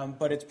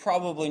 but it's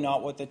probably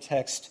not what the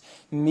text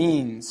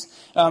means.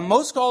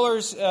 Most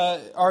scholars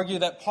argue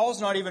that Paul's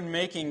not even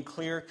making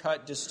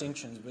clear-cut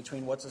distinctions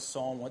between what's a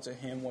psalm, what's a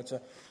hymn, what's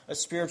a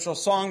spiritual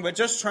song, but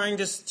just trying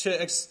to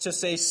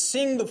say,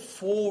 sing the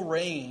full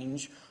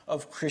range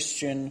of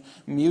Christian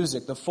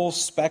music, the full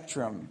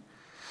spectrum.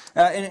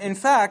 In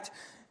fact,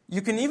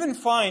 you can even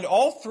find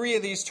all three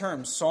of these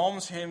terms,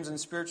 psalms, hymns, and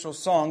spiritual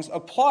songs,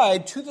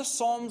 applied to the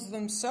psalms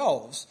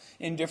themselves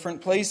in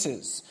different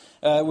places.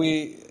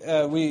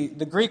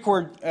 The Greek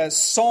word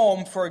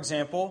psalm, for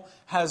example,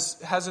 has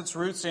its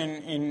roots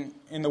in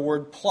the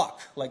word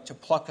pluck, like to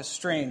pluck a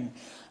string.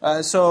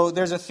 So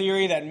there's a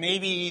theory that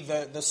maybe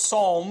the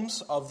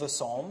psalms of the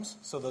psalms,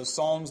 so those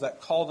psalms that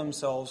call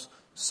themselves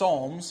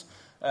psalms,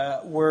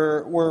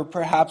 were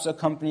perhaps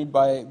accompanied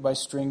by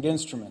stringed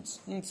instruments.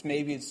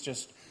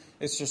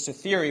 It's just a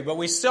theory, but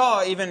we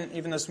saw even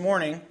this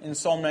morning in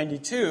Psalm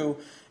 92,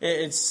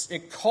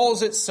 it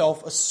calls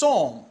itself a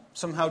psalm,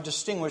 somehow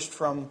distinguished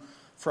from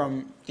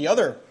the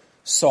other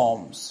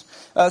psalms.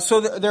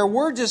 So there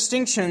were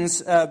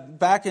distinctions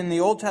back in the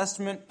Old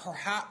Testament,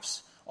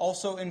 perhaps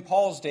also in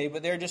Paul's day,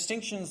 but they're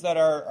distinctions that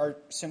are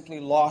simply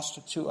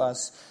lost to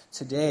us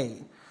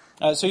today.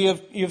 So you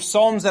have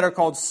psalms that are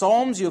called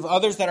psalms. You have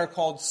others that are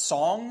called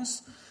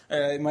songs.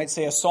 You might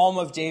say a psalm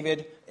of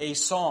David, a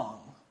song.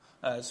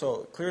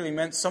 So it clearly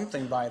meant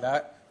something by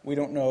that. We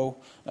don't know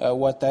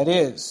what that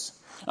is.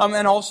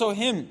 And also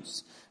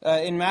hymns.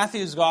 In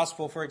Matthew's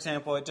Gospel, for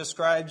example, it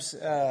describes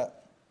the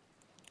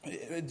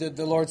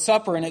Lord's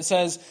Supper, and it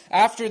says,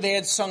 after they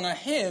had sung a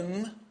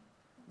hymn,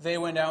 they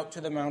went out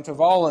to the Mount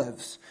of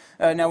Olives.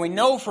 Now we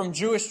know from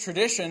Jewish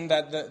tradition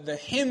that the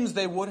hymns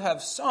they would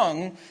have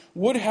sung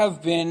would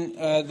have been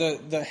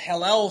the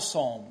Hallel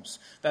Psalms.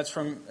 That's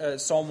from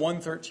Psalm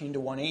 113 to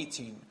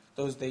 118.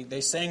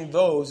 They sang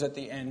those at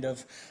the end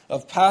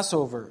of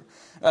Passover.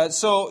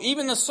 So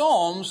even the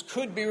Psalms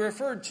could be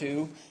referred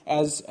to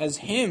as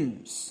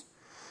hymns.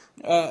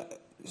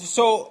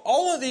 So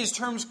all of these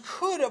terms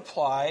could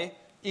apply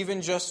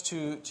even just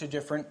to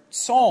different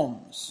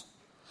psalms.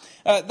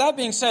 That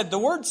being said, the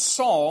word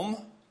psalm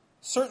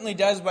certainly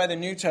does by the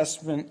New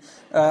Testament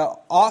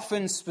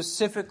often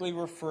specifically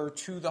refer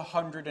to the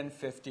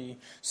 150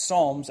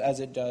 psalms as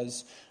it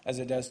does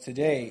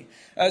today.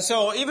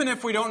 So even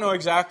if we don't know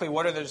exactly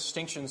what are the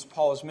distinctions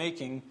Paul is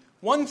making,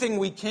 one thing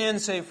we can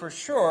say for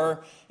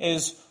sure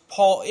is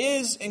Paul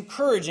is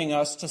encouraging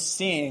us to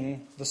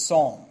sing the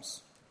psalms.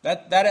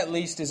 That at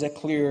least is a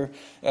clear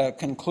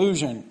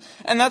conclusion.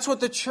 And that's what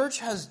the church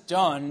has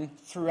done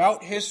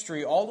throughout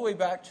history, all the way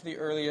back to the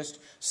earliest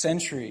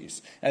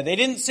centuries. They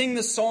didn't sing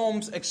the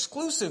Psalms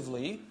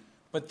exclusively,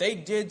 but they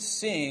did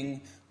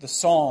sing the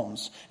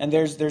Psalms. And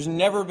there's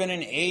never been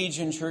an age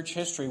in church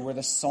history where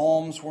the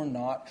Psalms were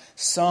not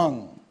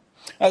sung.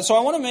 So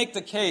I want to make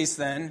the case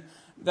then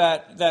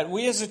that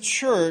we as a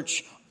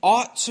church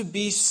ought to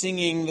be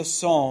singing the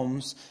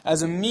Psalms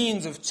as a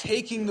means of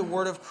taking the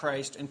Word of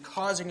Christ and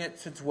causing it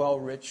to dwell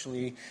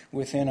richly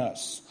within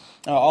us.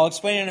 I'll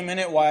explain in a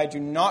minute why I do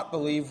not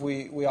believe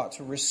we ought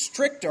to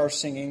restrict our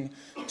singing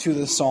to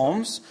the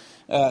Psalms.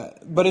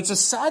 But it's a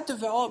sad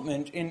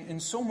development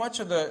in so much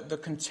of the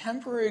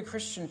contemporary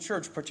Christian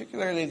church,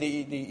 particularly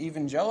the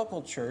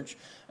evangelical church,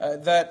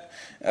 that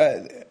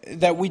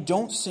we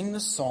don't sing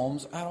the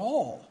Psalms at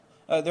all.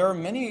 There are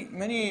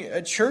many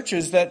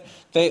churches that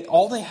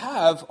all they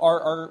have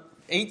are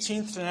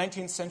 18th to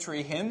 19th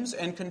century hymns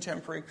and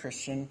contemporary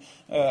Christian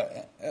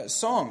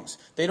songs.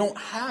 They don't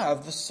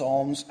have the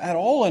Psalms at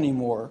all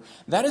anymore.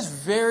 That is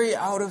very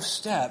out of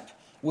step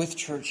with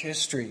church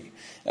history.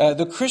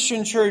 The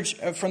Christian church,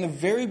 from the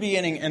very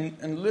beginning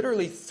and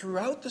literally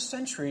throughout the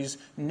centuries,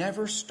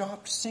 never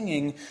stopped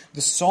singing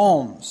the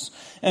Psalms.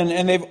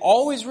 And they've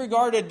always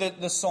regarded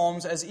the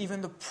Psalms as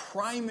even the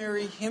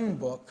primary hymn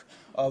book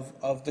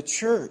of the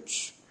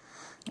church.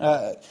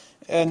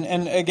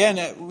 And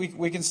again,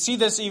 we can see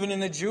this even in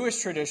the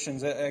Jewish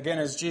traditions. Again,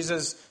 as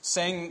Jesus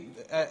sang,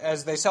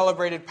 as they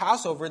celebrated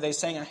Passover, they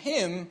sang a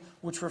hymn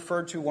which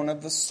referred to one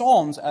of the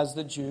Psalms, as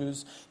the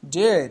Jews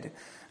did.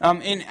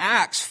 In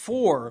Acts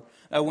 4,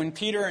 when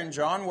Peter and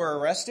John were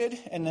arrested,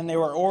 and then they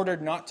were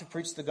ordered not to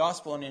preach the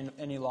gospel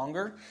any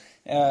longer,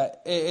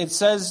 it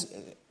says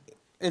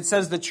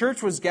the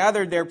church was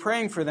gathered there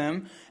praying for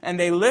them, and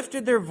they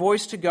lifted their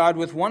voice to God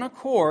with one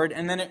accord,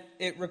 and then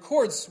it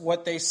records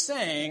what they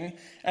sang,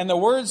 and the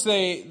words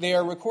they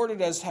are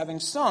recorded as having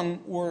sung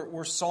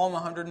were Psalm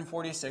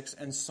 146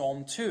 and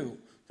Psalm 2.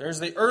 There's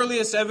the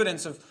earliest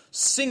evidence of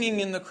singing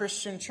in the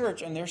Christian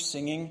church, and they're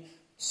singing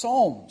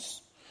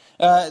psalms.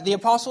 The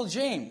Apostle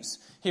James,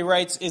 he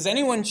writes, "Is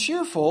anyone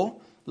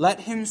cheerful?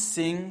 Let him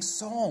sing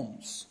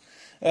psalms."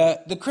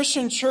 The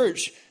Christian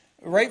church,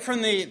 right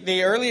from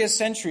the earliest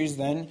centuries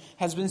then,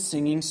 has been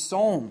singing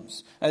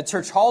psalms.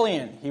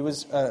 Tertullian, he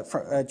was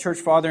a church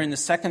father in the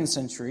 2nd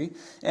century,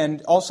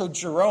 and also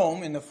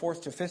Jerome in the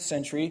 4th to 5th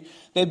century.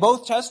 They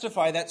both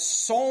testify that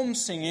psalm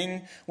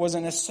singing was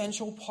an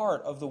essential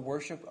part of the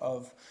worship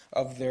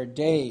of their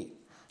day.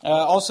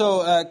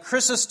 Also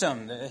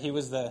Chrysostom, he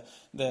was the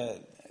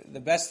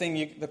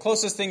the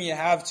closest thing you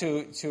have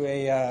to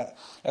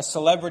a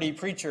celebrity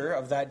preacher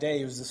of that day.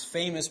 He was this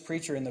famous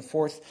preacher in the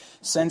 4th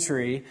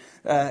century.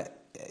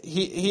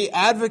 He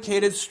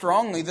advocated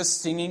strongly the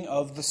singing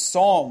of the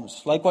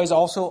Psalms. Likewise,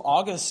 also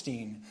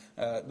Augustine,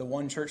 the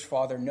one church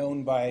father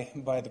known by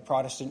the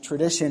Protestant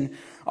tradition.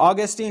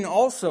 Augustine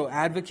also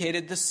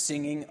advocated the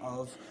singing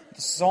of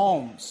the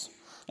Psalms.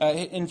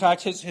 In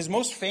fact, his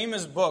most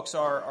famous books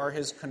are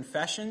his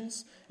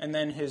Confessions and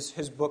then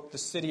his book, The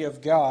City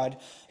of God.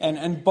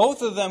 And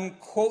both of them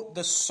quote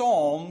the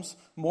Psalms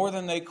more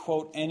than they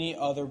quote any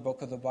other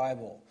book of the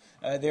Bible.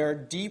 They are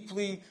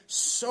deeply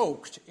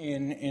soaked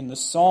in the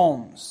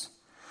Psalms.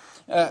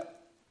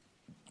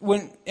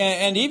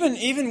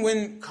 Even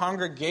when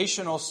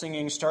congregational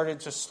singing started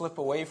to slip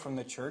away from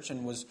the church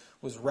and was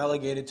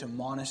relegated to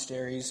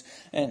monasteries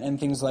and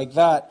things like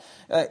that,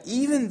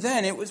 even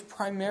then it was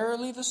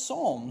primarily the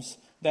Psalms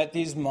that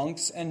these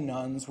monks and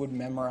nuns would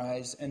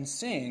memorize and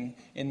sing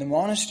in the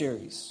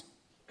monasteries.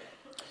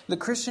 The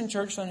Christian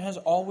church then has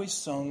always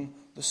sung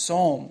the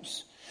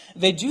Psalms.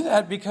 They do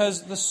that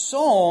because the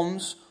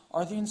Psalms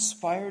are the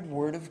inspired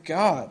Word of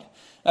God.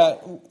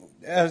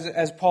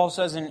 As Paul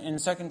says in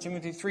 2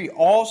 Timothy 3,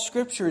 all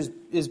Scripture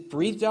is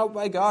breathed out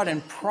by God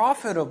and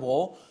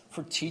profitable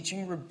for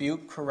teaching,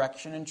 rebuke,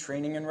 correction, and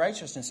training in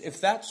righteousness.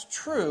 If that's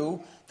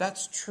true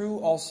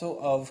also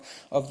of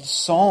the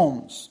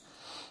Psalms.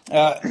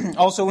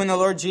 Also, when the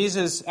Lord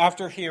Jesus,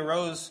 after he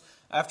rose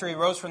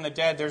from the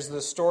dead, there's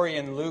the story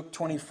in Luke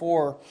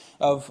 24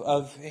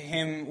 of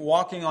him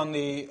walking on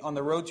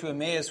the road to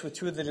Emmaus with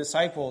two of the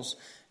disciples,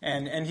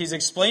 and he's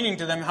explaining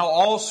to them how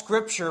all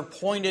Scripture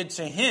pointed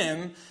to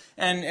him,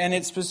 and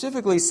it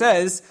specifically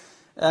says,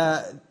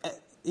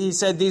 he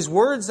said, "These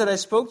words that I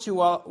spoke to you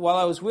while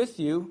I was with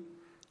you,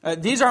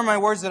 these are my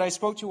words that I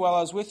spoke to you while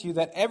I was with you,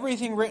 that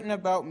everything written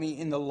about me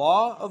in the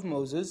law of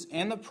Moses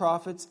and the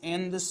prophets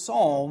and the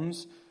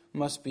Psalms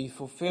must be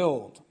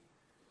fulfilled."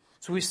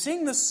 So we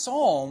sing the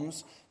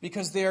Psalms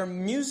because they are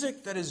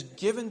music that is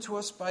given to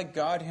us by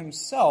God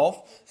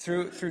Himself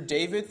through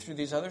David, through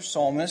these other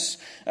psalmists,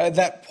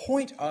 that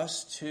point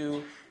us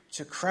to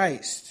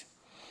Christ.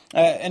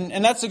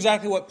 And that's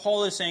exactly what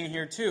Paul is saying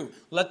here too.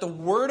 Let the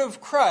word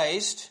of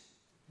Christ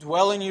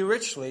dwell in you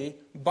richly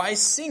by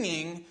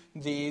singing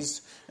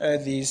these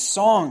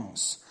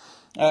songs.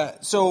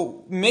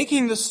 So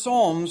making the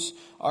Psalms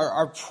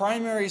our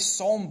primary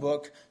psalm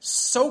book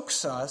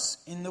soaks us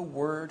in the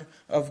Word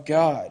of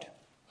God.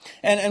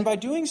 And by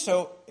doing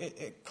so,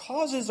 it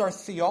causes our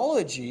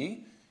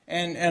theology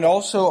and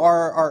also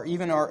our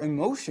even our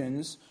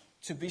emotions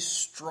to be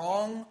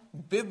strong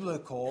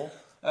biblical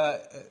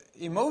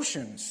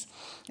emotions.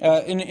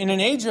 In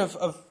an age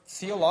of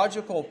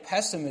theological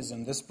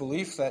pessimism, this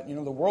belief that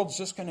the world's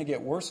just going to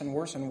get worse and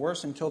worse and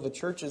worse until the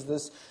church is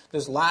this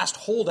last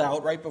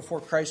holdout right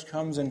before Christ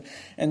comes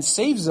and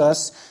saves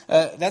us,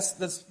 that's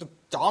the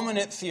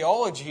dominant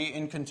theology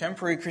in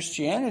contemporary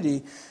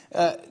Christianity.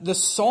 The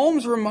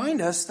Psalms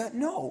remind us that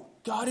no,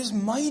 God is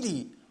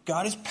mighty.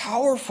 God is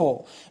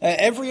powerful.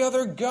 Every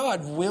other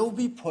god will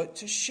be put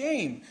to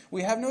shame.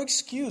 We have no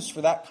excuse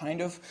for that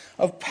kind of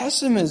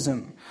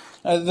pessimism.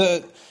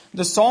 The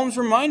Psalms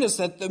remind us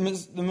that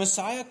the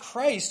Messiah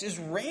Christ is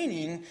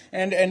reigning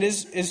and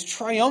is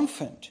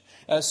triumphant.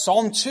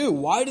 Psalm 2,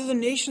 why do the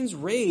nations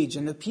rage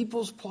and the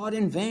peoples plot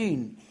in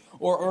vain?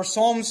 Or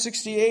Psalm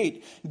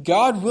 68,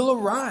 God will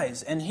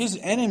arise and His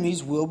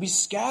enemies will be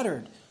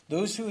scattered.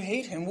 Those who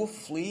hate Him will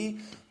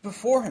flee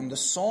before Him. The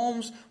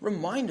Psalms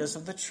remind us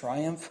of the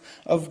triumph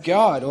of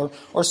God.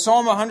 Or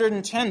Psalm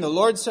 110, the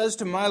Lord says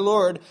to my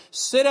Lord,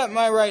 sit at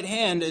my right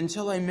hand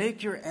until I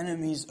make your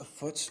enemies a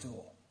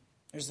footstool.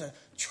 There's a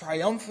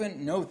triumphant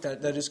note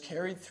that is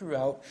carried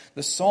throughout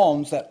the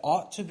Psalms that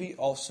ought to be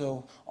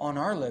also on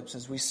our lips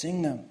as we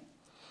sing them.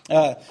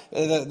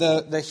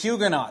 The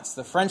Huguenots,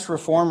 the French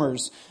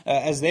reformers,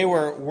 as they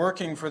were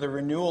working for the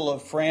renewal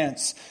of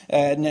France,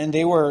 and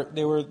they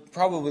were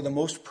probably the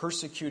most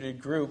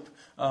persecuted group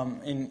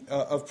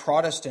of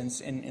Protestants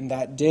in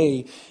that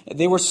day.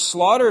 They were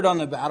slaughtered on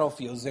the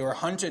battlefields. They were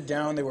hunted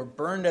down. They were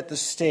burned at the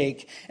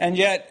stake. And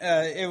yet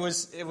it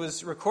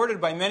was recorded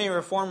by many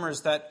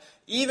reformers that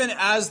even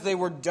as they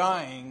were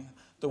dying,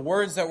 the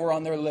words that were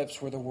on their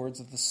lips were the words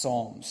of the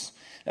Psalms.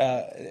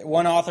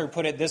 One author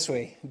put it this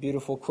way, a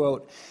beautiful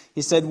quote.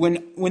 He said,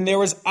 when there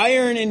was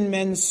iron in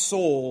men's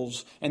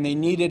souls and they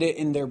needed it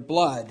in their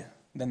blood,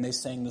 then they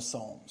sang the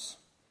Psalms.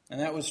 And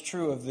that was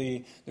true of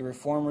the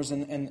reformers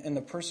and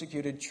the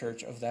persecuted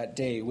church of that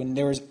day. When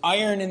there was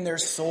iron in their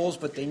souls,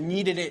 but they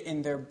needed it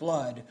in their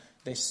blood,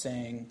 they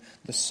sang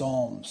the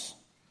Psalms.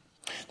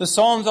 The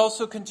Psalms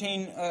also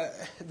contain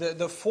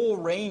the full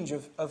range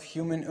of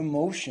human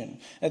emotion.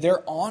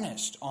 They're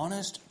honest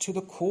to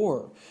the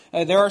core.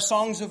 There are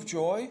songs of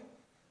joy,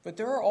 but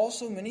there are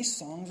also many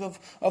songs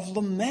of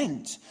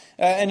lament,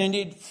 and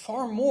indeed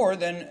far more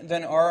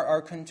than are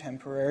our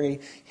contemporary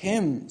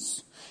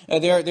hymns.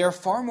 They are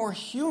far more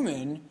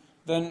human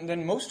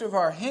than most of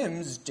our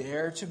hymns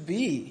dare to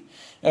be.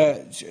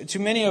 Too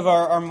many of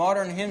our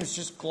modern hymns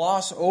just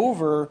gloss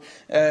over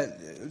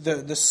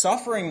the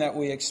suffering that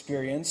we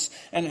experience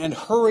and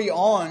hurry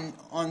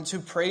on to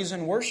praise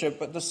and worship.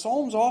 But the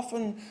Psalms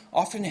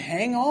often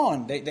hang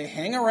on. They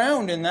hang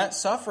around in that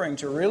suffering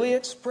to really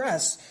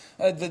express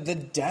the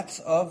depth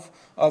of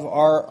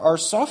our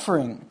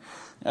suffering.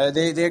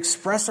 They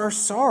express our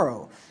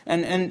sorrow.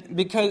 And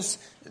because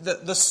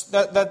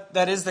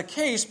that is the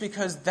case,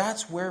 because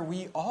that's where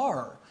we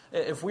are.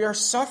 If we are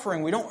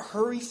suffering, we don't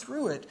hurry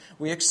through it.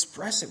 We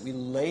express it. We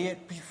lay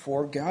it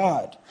before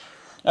God.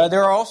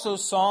 There are also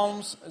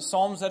psalms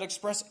that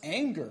express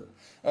anger,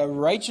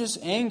 righteous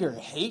anger,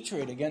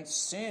 hatred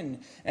against sin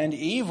and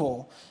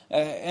evil,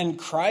 and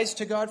cries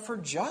to God for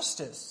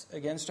justice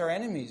against our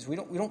enemies. We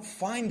don't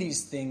find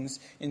these things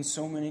in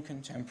so many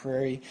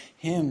contemporary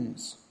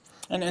hymns.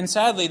 And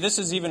sadly, this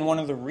is even one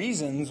of the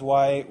reasons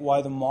why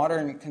the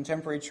modern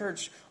contemporary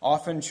church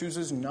often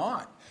chooses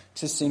not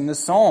to sing the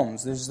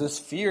Psalms. There's this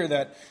fear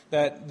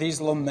that these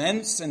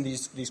laments and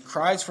these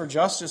cries for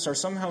justice are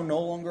somehow no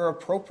longer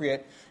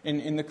appropriate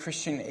in the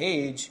Christian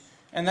age.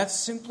 And that's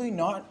simply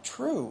not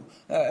true.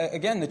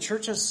 Again, the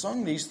church has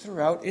sung these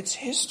throughout its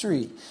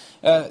history.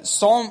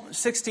 Psalm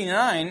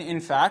 69, in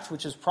fact,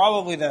 which is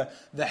probably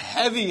the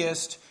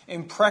heaviest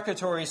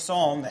imprecatory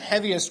psalm, the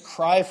heaviest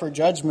cry for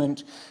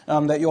judgment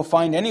that you'll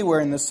find anywhere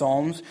in the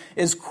Psalms,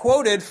 is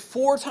quoted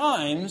 4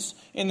 times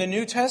in the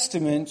New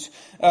Testament,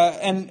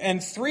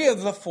 and 3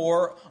 of the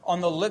 4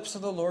 on the lips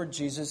of the Lord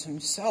Jesus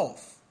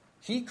himself.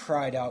 He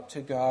cried out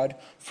to God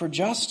for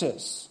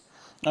justice.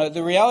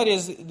 The reality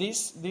is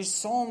these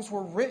psalms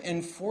were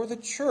written for the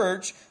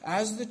church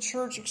as the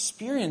church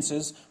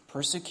experiences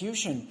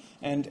persecution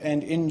and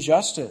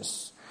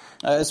injustice.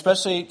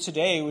 Especially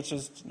today, which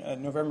is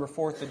November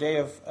 4th,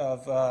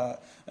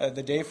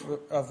 the day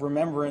of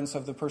remembrance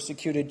of the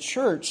persecuted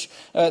church.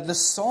 The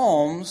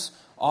Psalms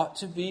ought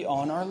to be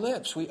on our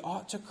lips. We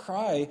ought to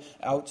cry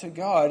out to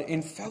God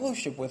in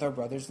fellowship with our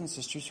brothers and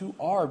sisters who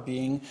are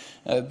being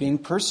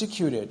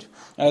persecuted.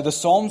 The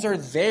Psalms are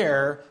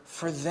there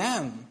for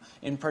them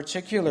in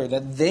particular,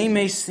 that they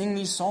may sing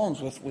these psalms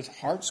with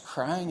hearts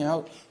crying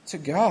out to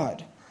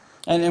God.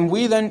 And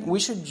we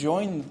should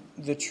join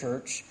the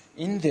church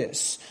in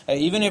this.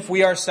 Even if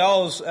we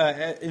ourselves,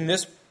 in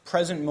this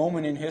present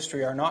moment in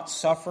history, are not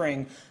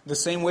suffering the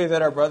same way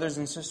that our brothers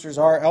and sisters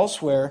are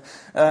elsewhere,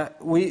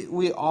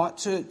 we ought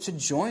to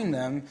join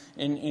them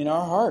in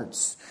our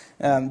hearts.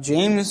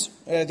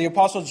 The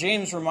Apostle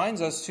James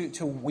reminds us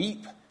to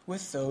weep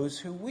with those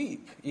who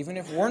weep. Even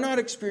if we're not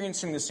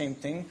experiencing the same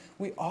thing,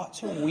 we ought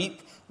to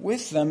weep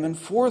with them and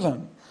for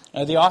them.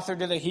 The author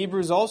to the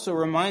Hebrews also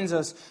reminds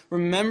us,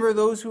 remember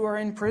those who are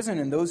in prison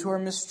and those who are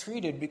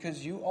mistreated,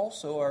 because you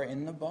also are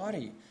in the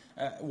body.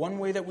 One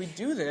way that we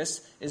do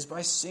this is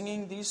by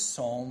singing these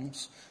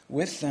psalms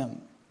with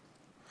them.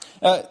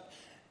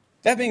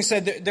 That being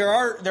said, there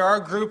are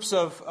groups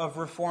of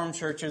Reformed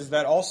churches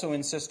that also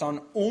insist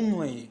on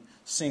only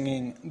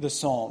singing the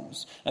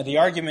Psalms. The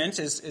argument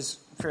is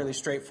fairly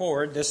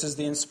straightforward. This is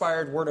the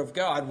inspired Word of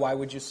God. Why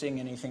would you sing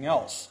anything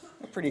else?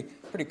 A pretty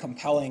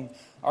compelling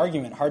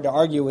argument. Hard to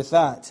argue with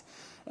that.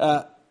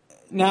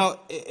 Now,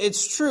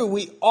 it's true,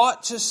 we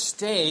ought to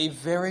stay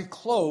very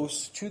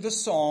close to the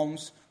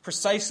Psalms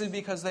precisely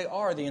because they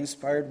are the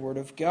inspired Word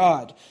of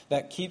God.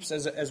 That keeps,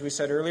 as we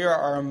said earlier,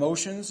 our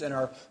emotions and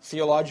our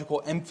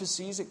theological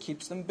emphases, it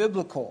keeps them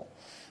biblical.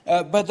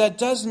 But that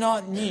does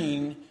not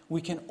mean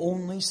we can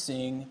only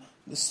sing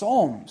the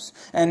Psalms.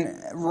 And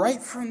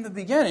right from the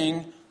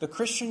beginning, the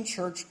Christian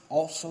church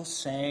also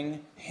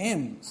sang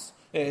hymns.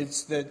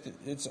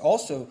 It's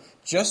also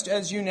just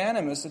as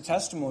unanimous a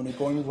testimony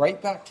going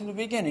right back to the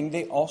beginning.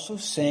 They also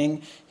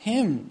sang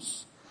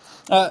hymns.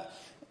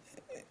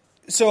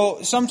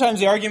 So sometimes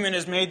the argument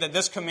is made that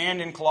this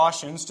command in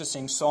Colossians to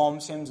sing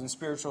psalms, hymns, and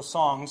spiritual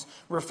songs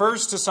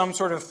refers to some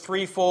sort of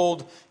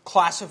threefold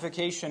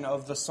classification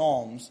of the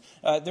Psalms.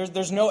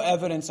 There's no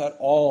evidence at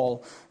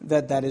all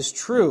that is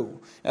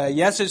true.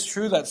 Yes, it's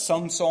true that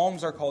some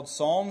psalms are called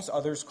psalms,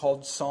 others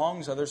called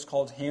songs, others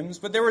called hymns,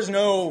 but there was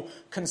no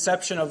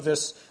conception of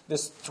this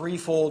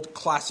threefold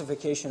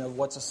classification of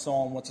what's a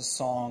psalm, what's a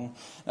song,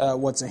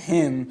 what's a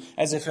hymn,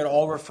 as if it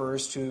all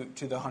refers to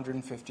the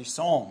 150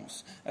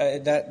 psalms.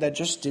 That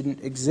just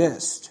didn't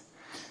exist.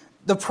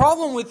 The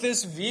problem with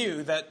this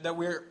view that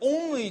we're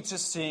only to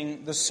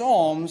sing the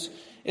Psalms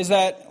is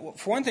that,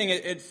 for one thing,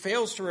 it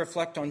fails to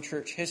reflect on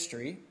church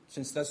history,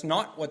 since that's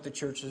not what the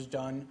church has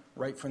done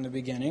right from the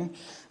beginning.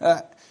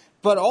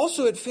 But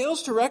also it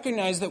fails to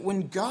recognize that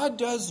when God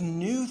does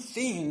new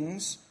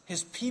things,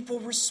 His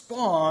people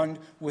respond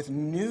with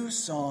new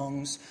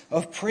songs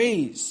of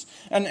praise.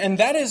 And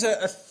that is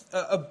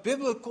a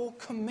biblical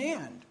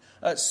command.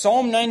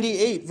 Psalm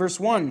 98, verse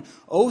 1,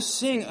 "Oh,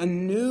 sing a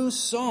new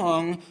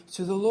song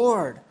to the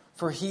Lord,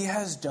 for he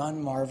has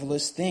done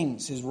marvelous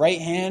things. His right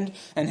hand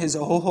and his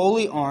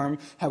holy arm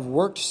have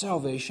worked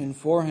salvation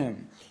for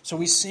him. So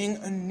we sing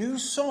a new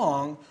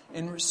song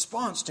in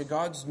response to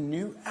God's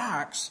new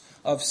acts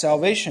of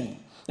salvation.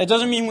 That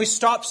doesn't mean we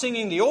stop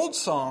singing the old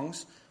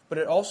songs, but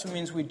it also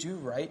means we do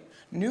write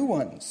new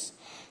ones.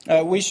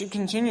 We should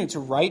continue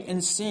to write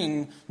and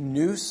sing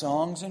new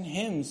songs and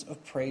hymns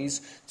of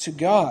praise to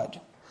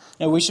God.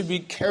 Now, we should be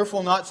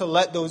careful not to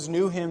let those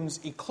new hymns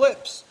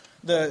eclipse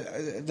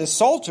the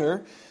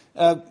Psalter.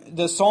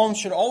 The Psalms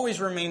should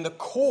always remain the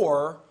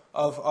core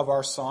of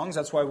our songs.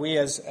 That's why we,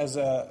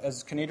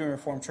 as Canadian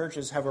Reformed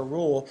churches, have a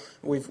rule.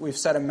 We've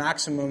set a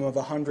maximum of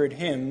 100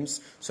 hymns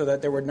so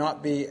that there would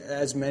not be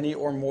as many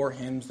or more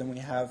hymns than we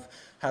have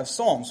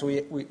psalms. So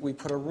we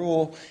put a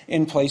rule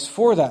in place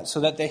for that,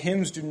 so that the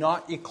hymns do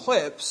not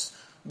eclipse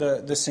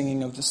the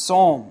singing of the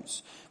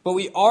psalms. But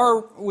we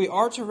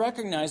are to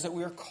recognize that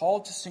we are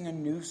called to sing a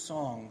new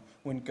song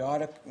when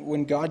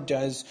God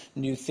does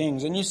new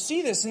things. And you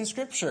see this in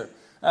Scripture.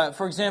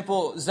 For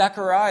example,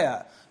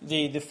 Zechariah,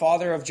 the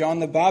father of John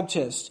the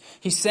Baptist,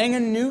 he sang a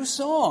new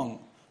song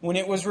when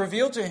it was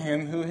revealed to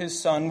him who his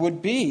son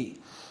would be.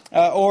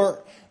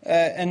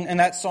 And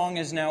that song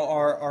is now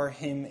our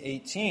hymn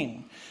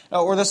 18.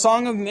 Or the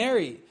Song of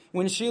Mary.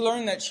 When she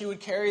learned that she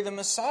would carry the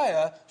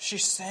Messiah, she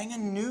sang a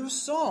new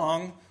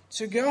song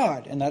to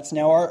God. And that's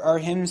now our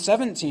hymn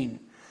 17.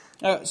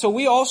 So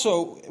we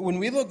also, when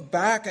we look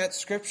back at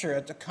Scripture,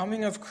 at the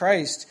coming of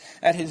Christ,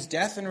 at his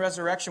death and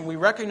resurrection, we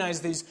recognize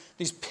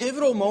these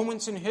pivotal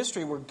moments in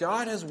history where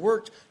God has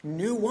worked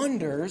new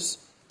wonders,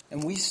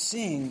 and we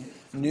sing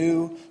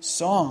new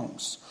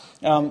songs.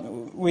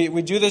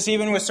 We do this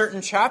even with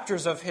certain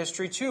chapters of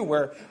history too,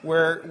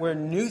 where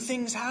new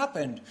things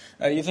happened.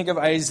 You think of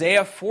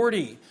Isaiah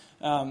 40,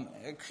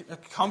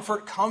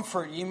 comfort,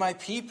 comfort, ye my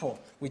people.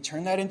 We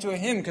turn that into a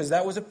hymn because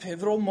that was a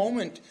pivotal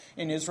moment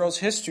in Israel's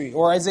history.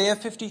 Or Isaiah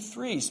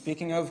 53,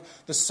 speaking of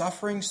the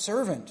suffering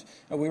servant.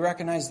 We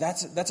recognize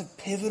that's a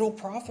pivotal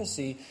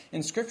prophecy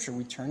in Scripture.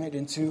 We turn it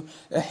into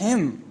a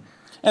hymn.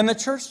 And the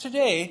church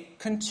today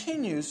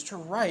continues to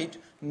write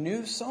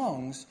new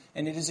songs,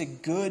 and it is a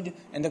good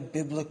and a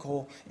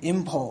biblical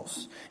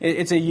impulse.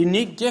 It's a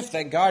unique gift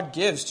that God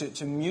gives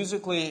to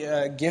musically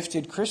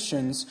gifted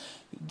Christians,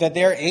 that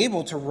they're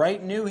able to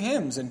write new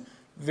hymns. And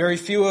very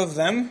few of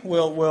them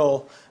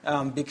will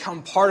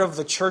become part of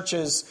the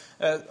church's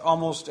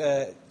almost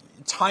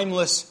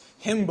timeless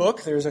hymn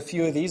book. There's a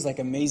few of these, like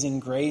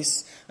Amazing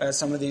Grace,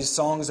 some of these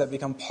songs that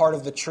become part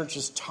of the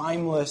church's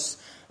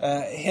timeless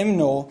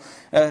hymnal.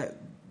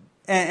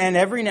 And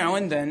every now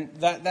and then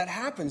that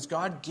happens.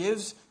 God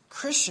gives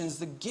Christians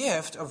the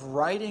gift of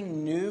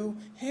writing new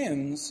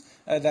hymns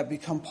that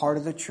become part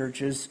of the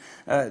church's,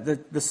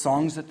 the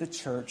songs that the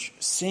church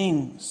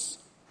sings.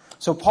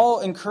 So Paul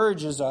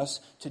encourages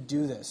us to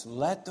do this.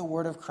 Let the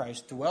word of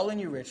Christ dwell in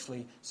you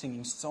richly,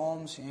 singing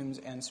psalms, hymns,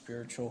 and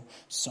spiritual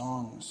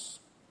songs.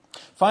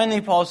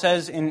 Finally, Paul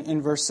says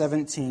in verse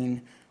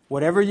 17,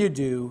 whatever you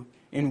do,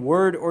 in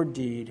word or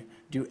deed,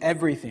 do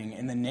everything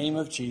in the name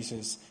of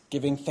Jesus,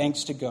 giving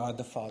thanks to God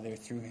the Father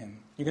through him.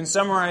 You can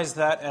summarize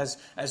that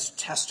as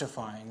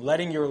testifying,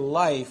 letting your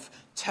life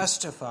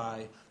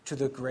testify to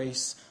the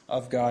grace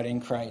of God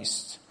in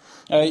Christ.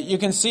 You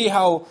can see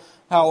how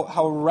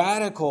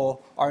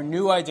radical our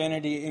new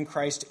identity in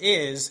Christ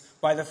is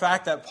by the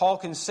fact that Paul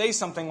can say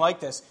something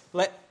like this.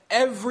 Let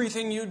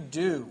everything you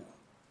do,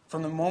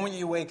 from the moment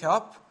you wake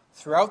up,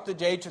 throughout the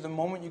day to the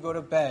moment you go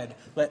to bed,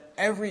 let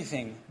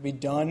everything be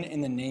done in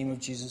the name of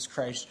Jesus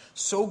Christ.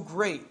 So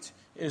great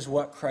is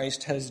what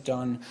Christ has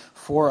done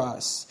for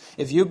us.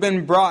 If you've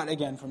been brought,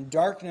 again, from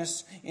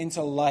darkness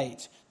into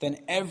light, then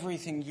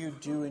everything you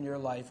do in your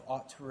life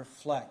ought to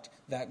reflect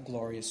that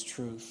glorious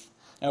truth.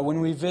 Now, when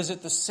we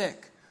visit the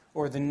sick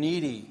or the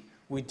needy,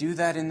 we do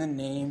that in the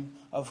name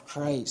of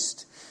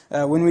Christ.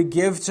 When we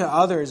give to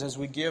others, as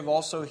we give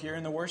also here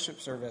in the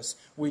worship service,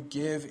 we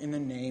give in the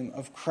name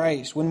of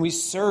Christ. When we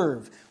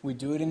serve, we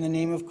do it in the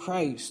name of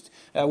Christ.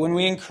 When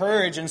we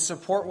encourage and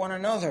support one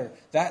another,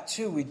 that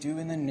too we do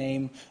in the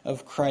name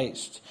of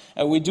Christ.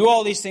 We do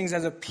all these things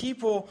as a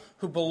people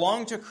who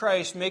belong to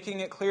Christ, making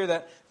it clear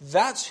that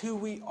that's who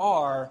we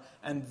are,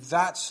 and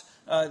that's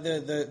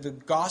the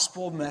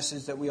gospel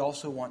message that we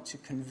also want to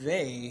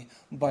convey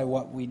by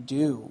what we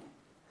do.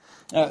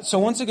 So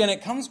once again,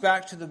 it comes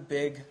back to the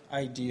big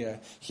idea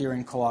here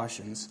in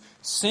Colossians.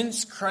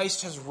 Since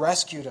Christ has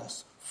rescued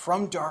us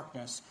from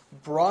darkness,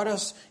 brought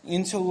us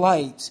into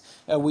light,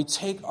 we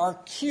take our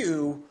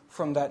cue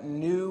from that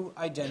new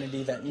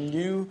identity, that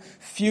new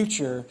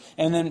future,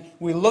 and then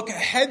we look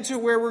ahead to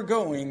where we're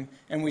going,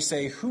 and we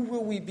say, who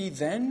will we be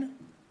then?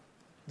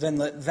 Then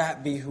let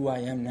that be who I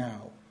am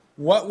now.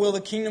 What will the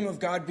kingdom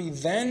of God be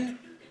then?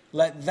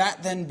 Let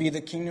that then be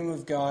the kingdom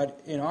of God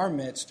in our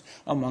midst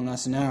among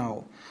us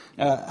now.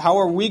 How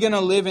are we going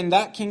to live in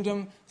that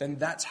kingdom? Then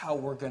that's how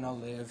we're going to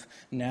live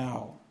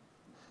now.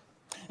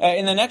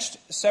 In the next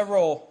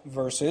several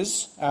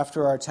verses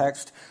after our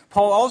text,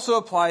 Paul also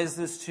applies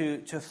this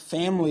to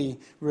family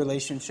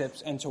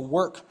relationships and to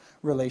work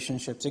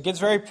relationships. It gets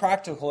very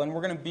practical, and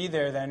we're going to be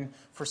there then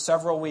for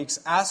several weeks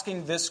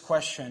asking this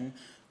question: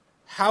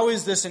 how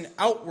is this an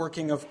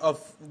outworking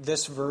of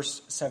this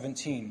verse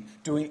 17?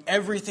 Doing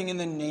everything in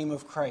the name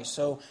of Christ.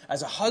 So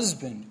as a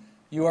husband,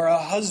 you are a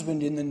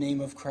husband in the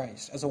name of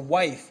Christ. As a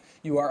wife,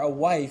 you are a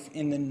wife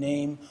in the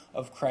name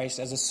of Christ.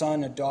 As a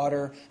son, a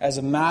daughter, as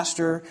a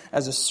master,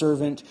 as a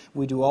servant,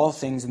 we do all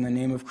things in the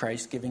name of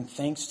Christ, giving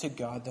thanks to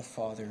God the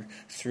Father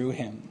through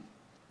him.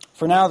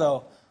 For now,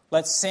 though,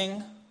 let's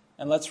sing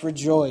and let's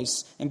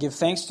rejoice and give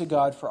thanks to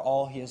God for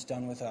all he has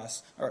done with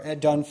us, or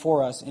done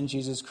for us in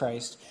Jesus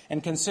Christ,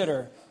 and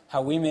consider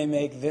how we may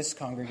make this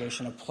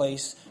congregation a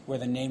place where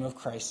the name of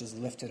Christ is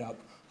lifted up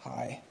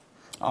high.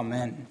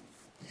 Amen.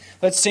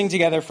 Let's sing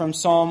together from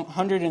Psalm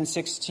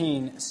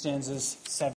 116, stanzas 7.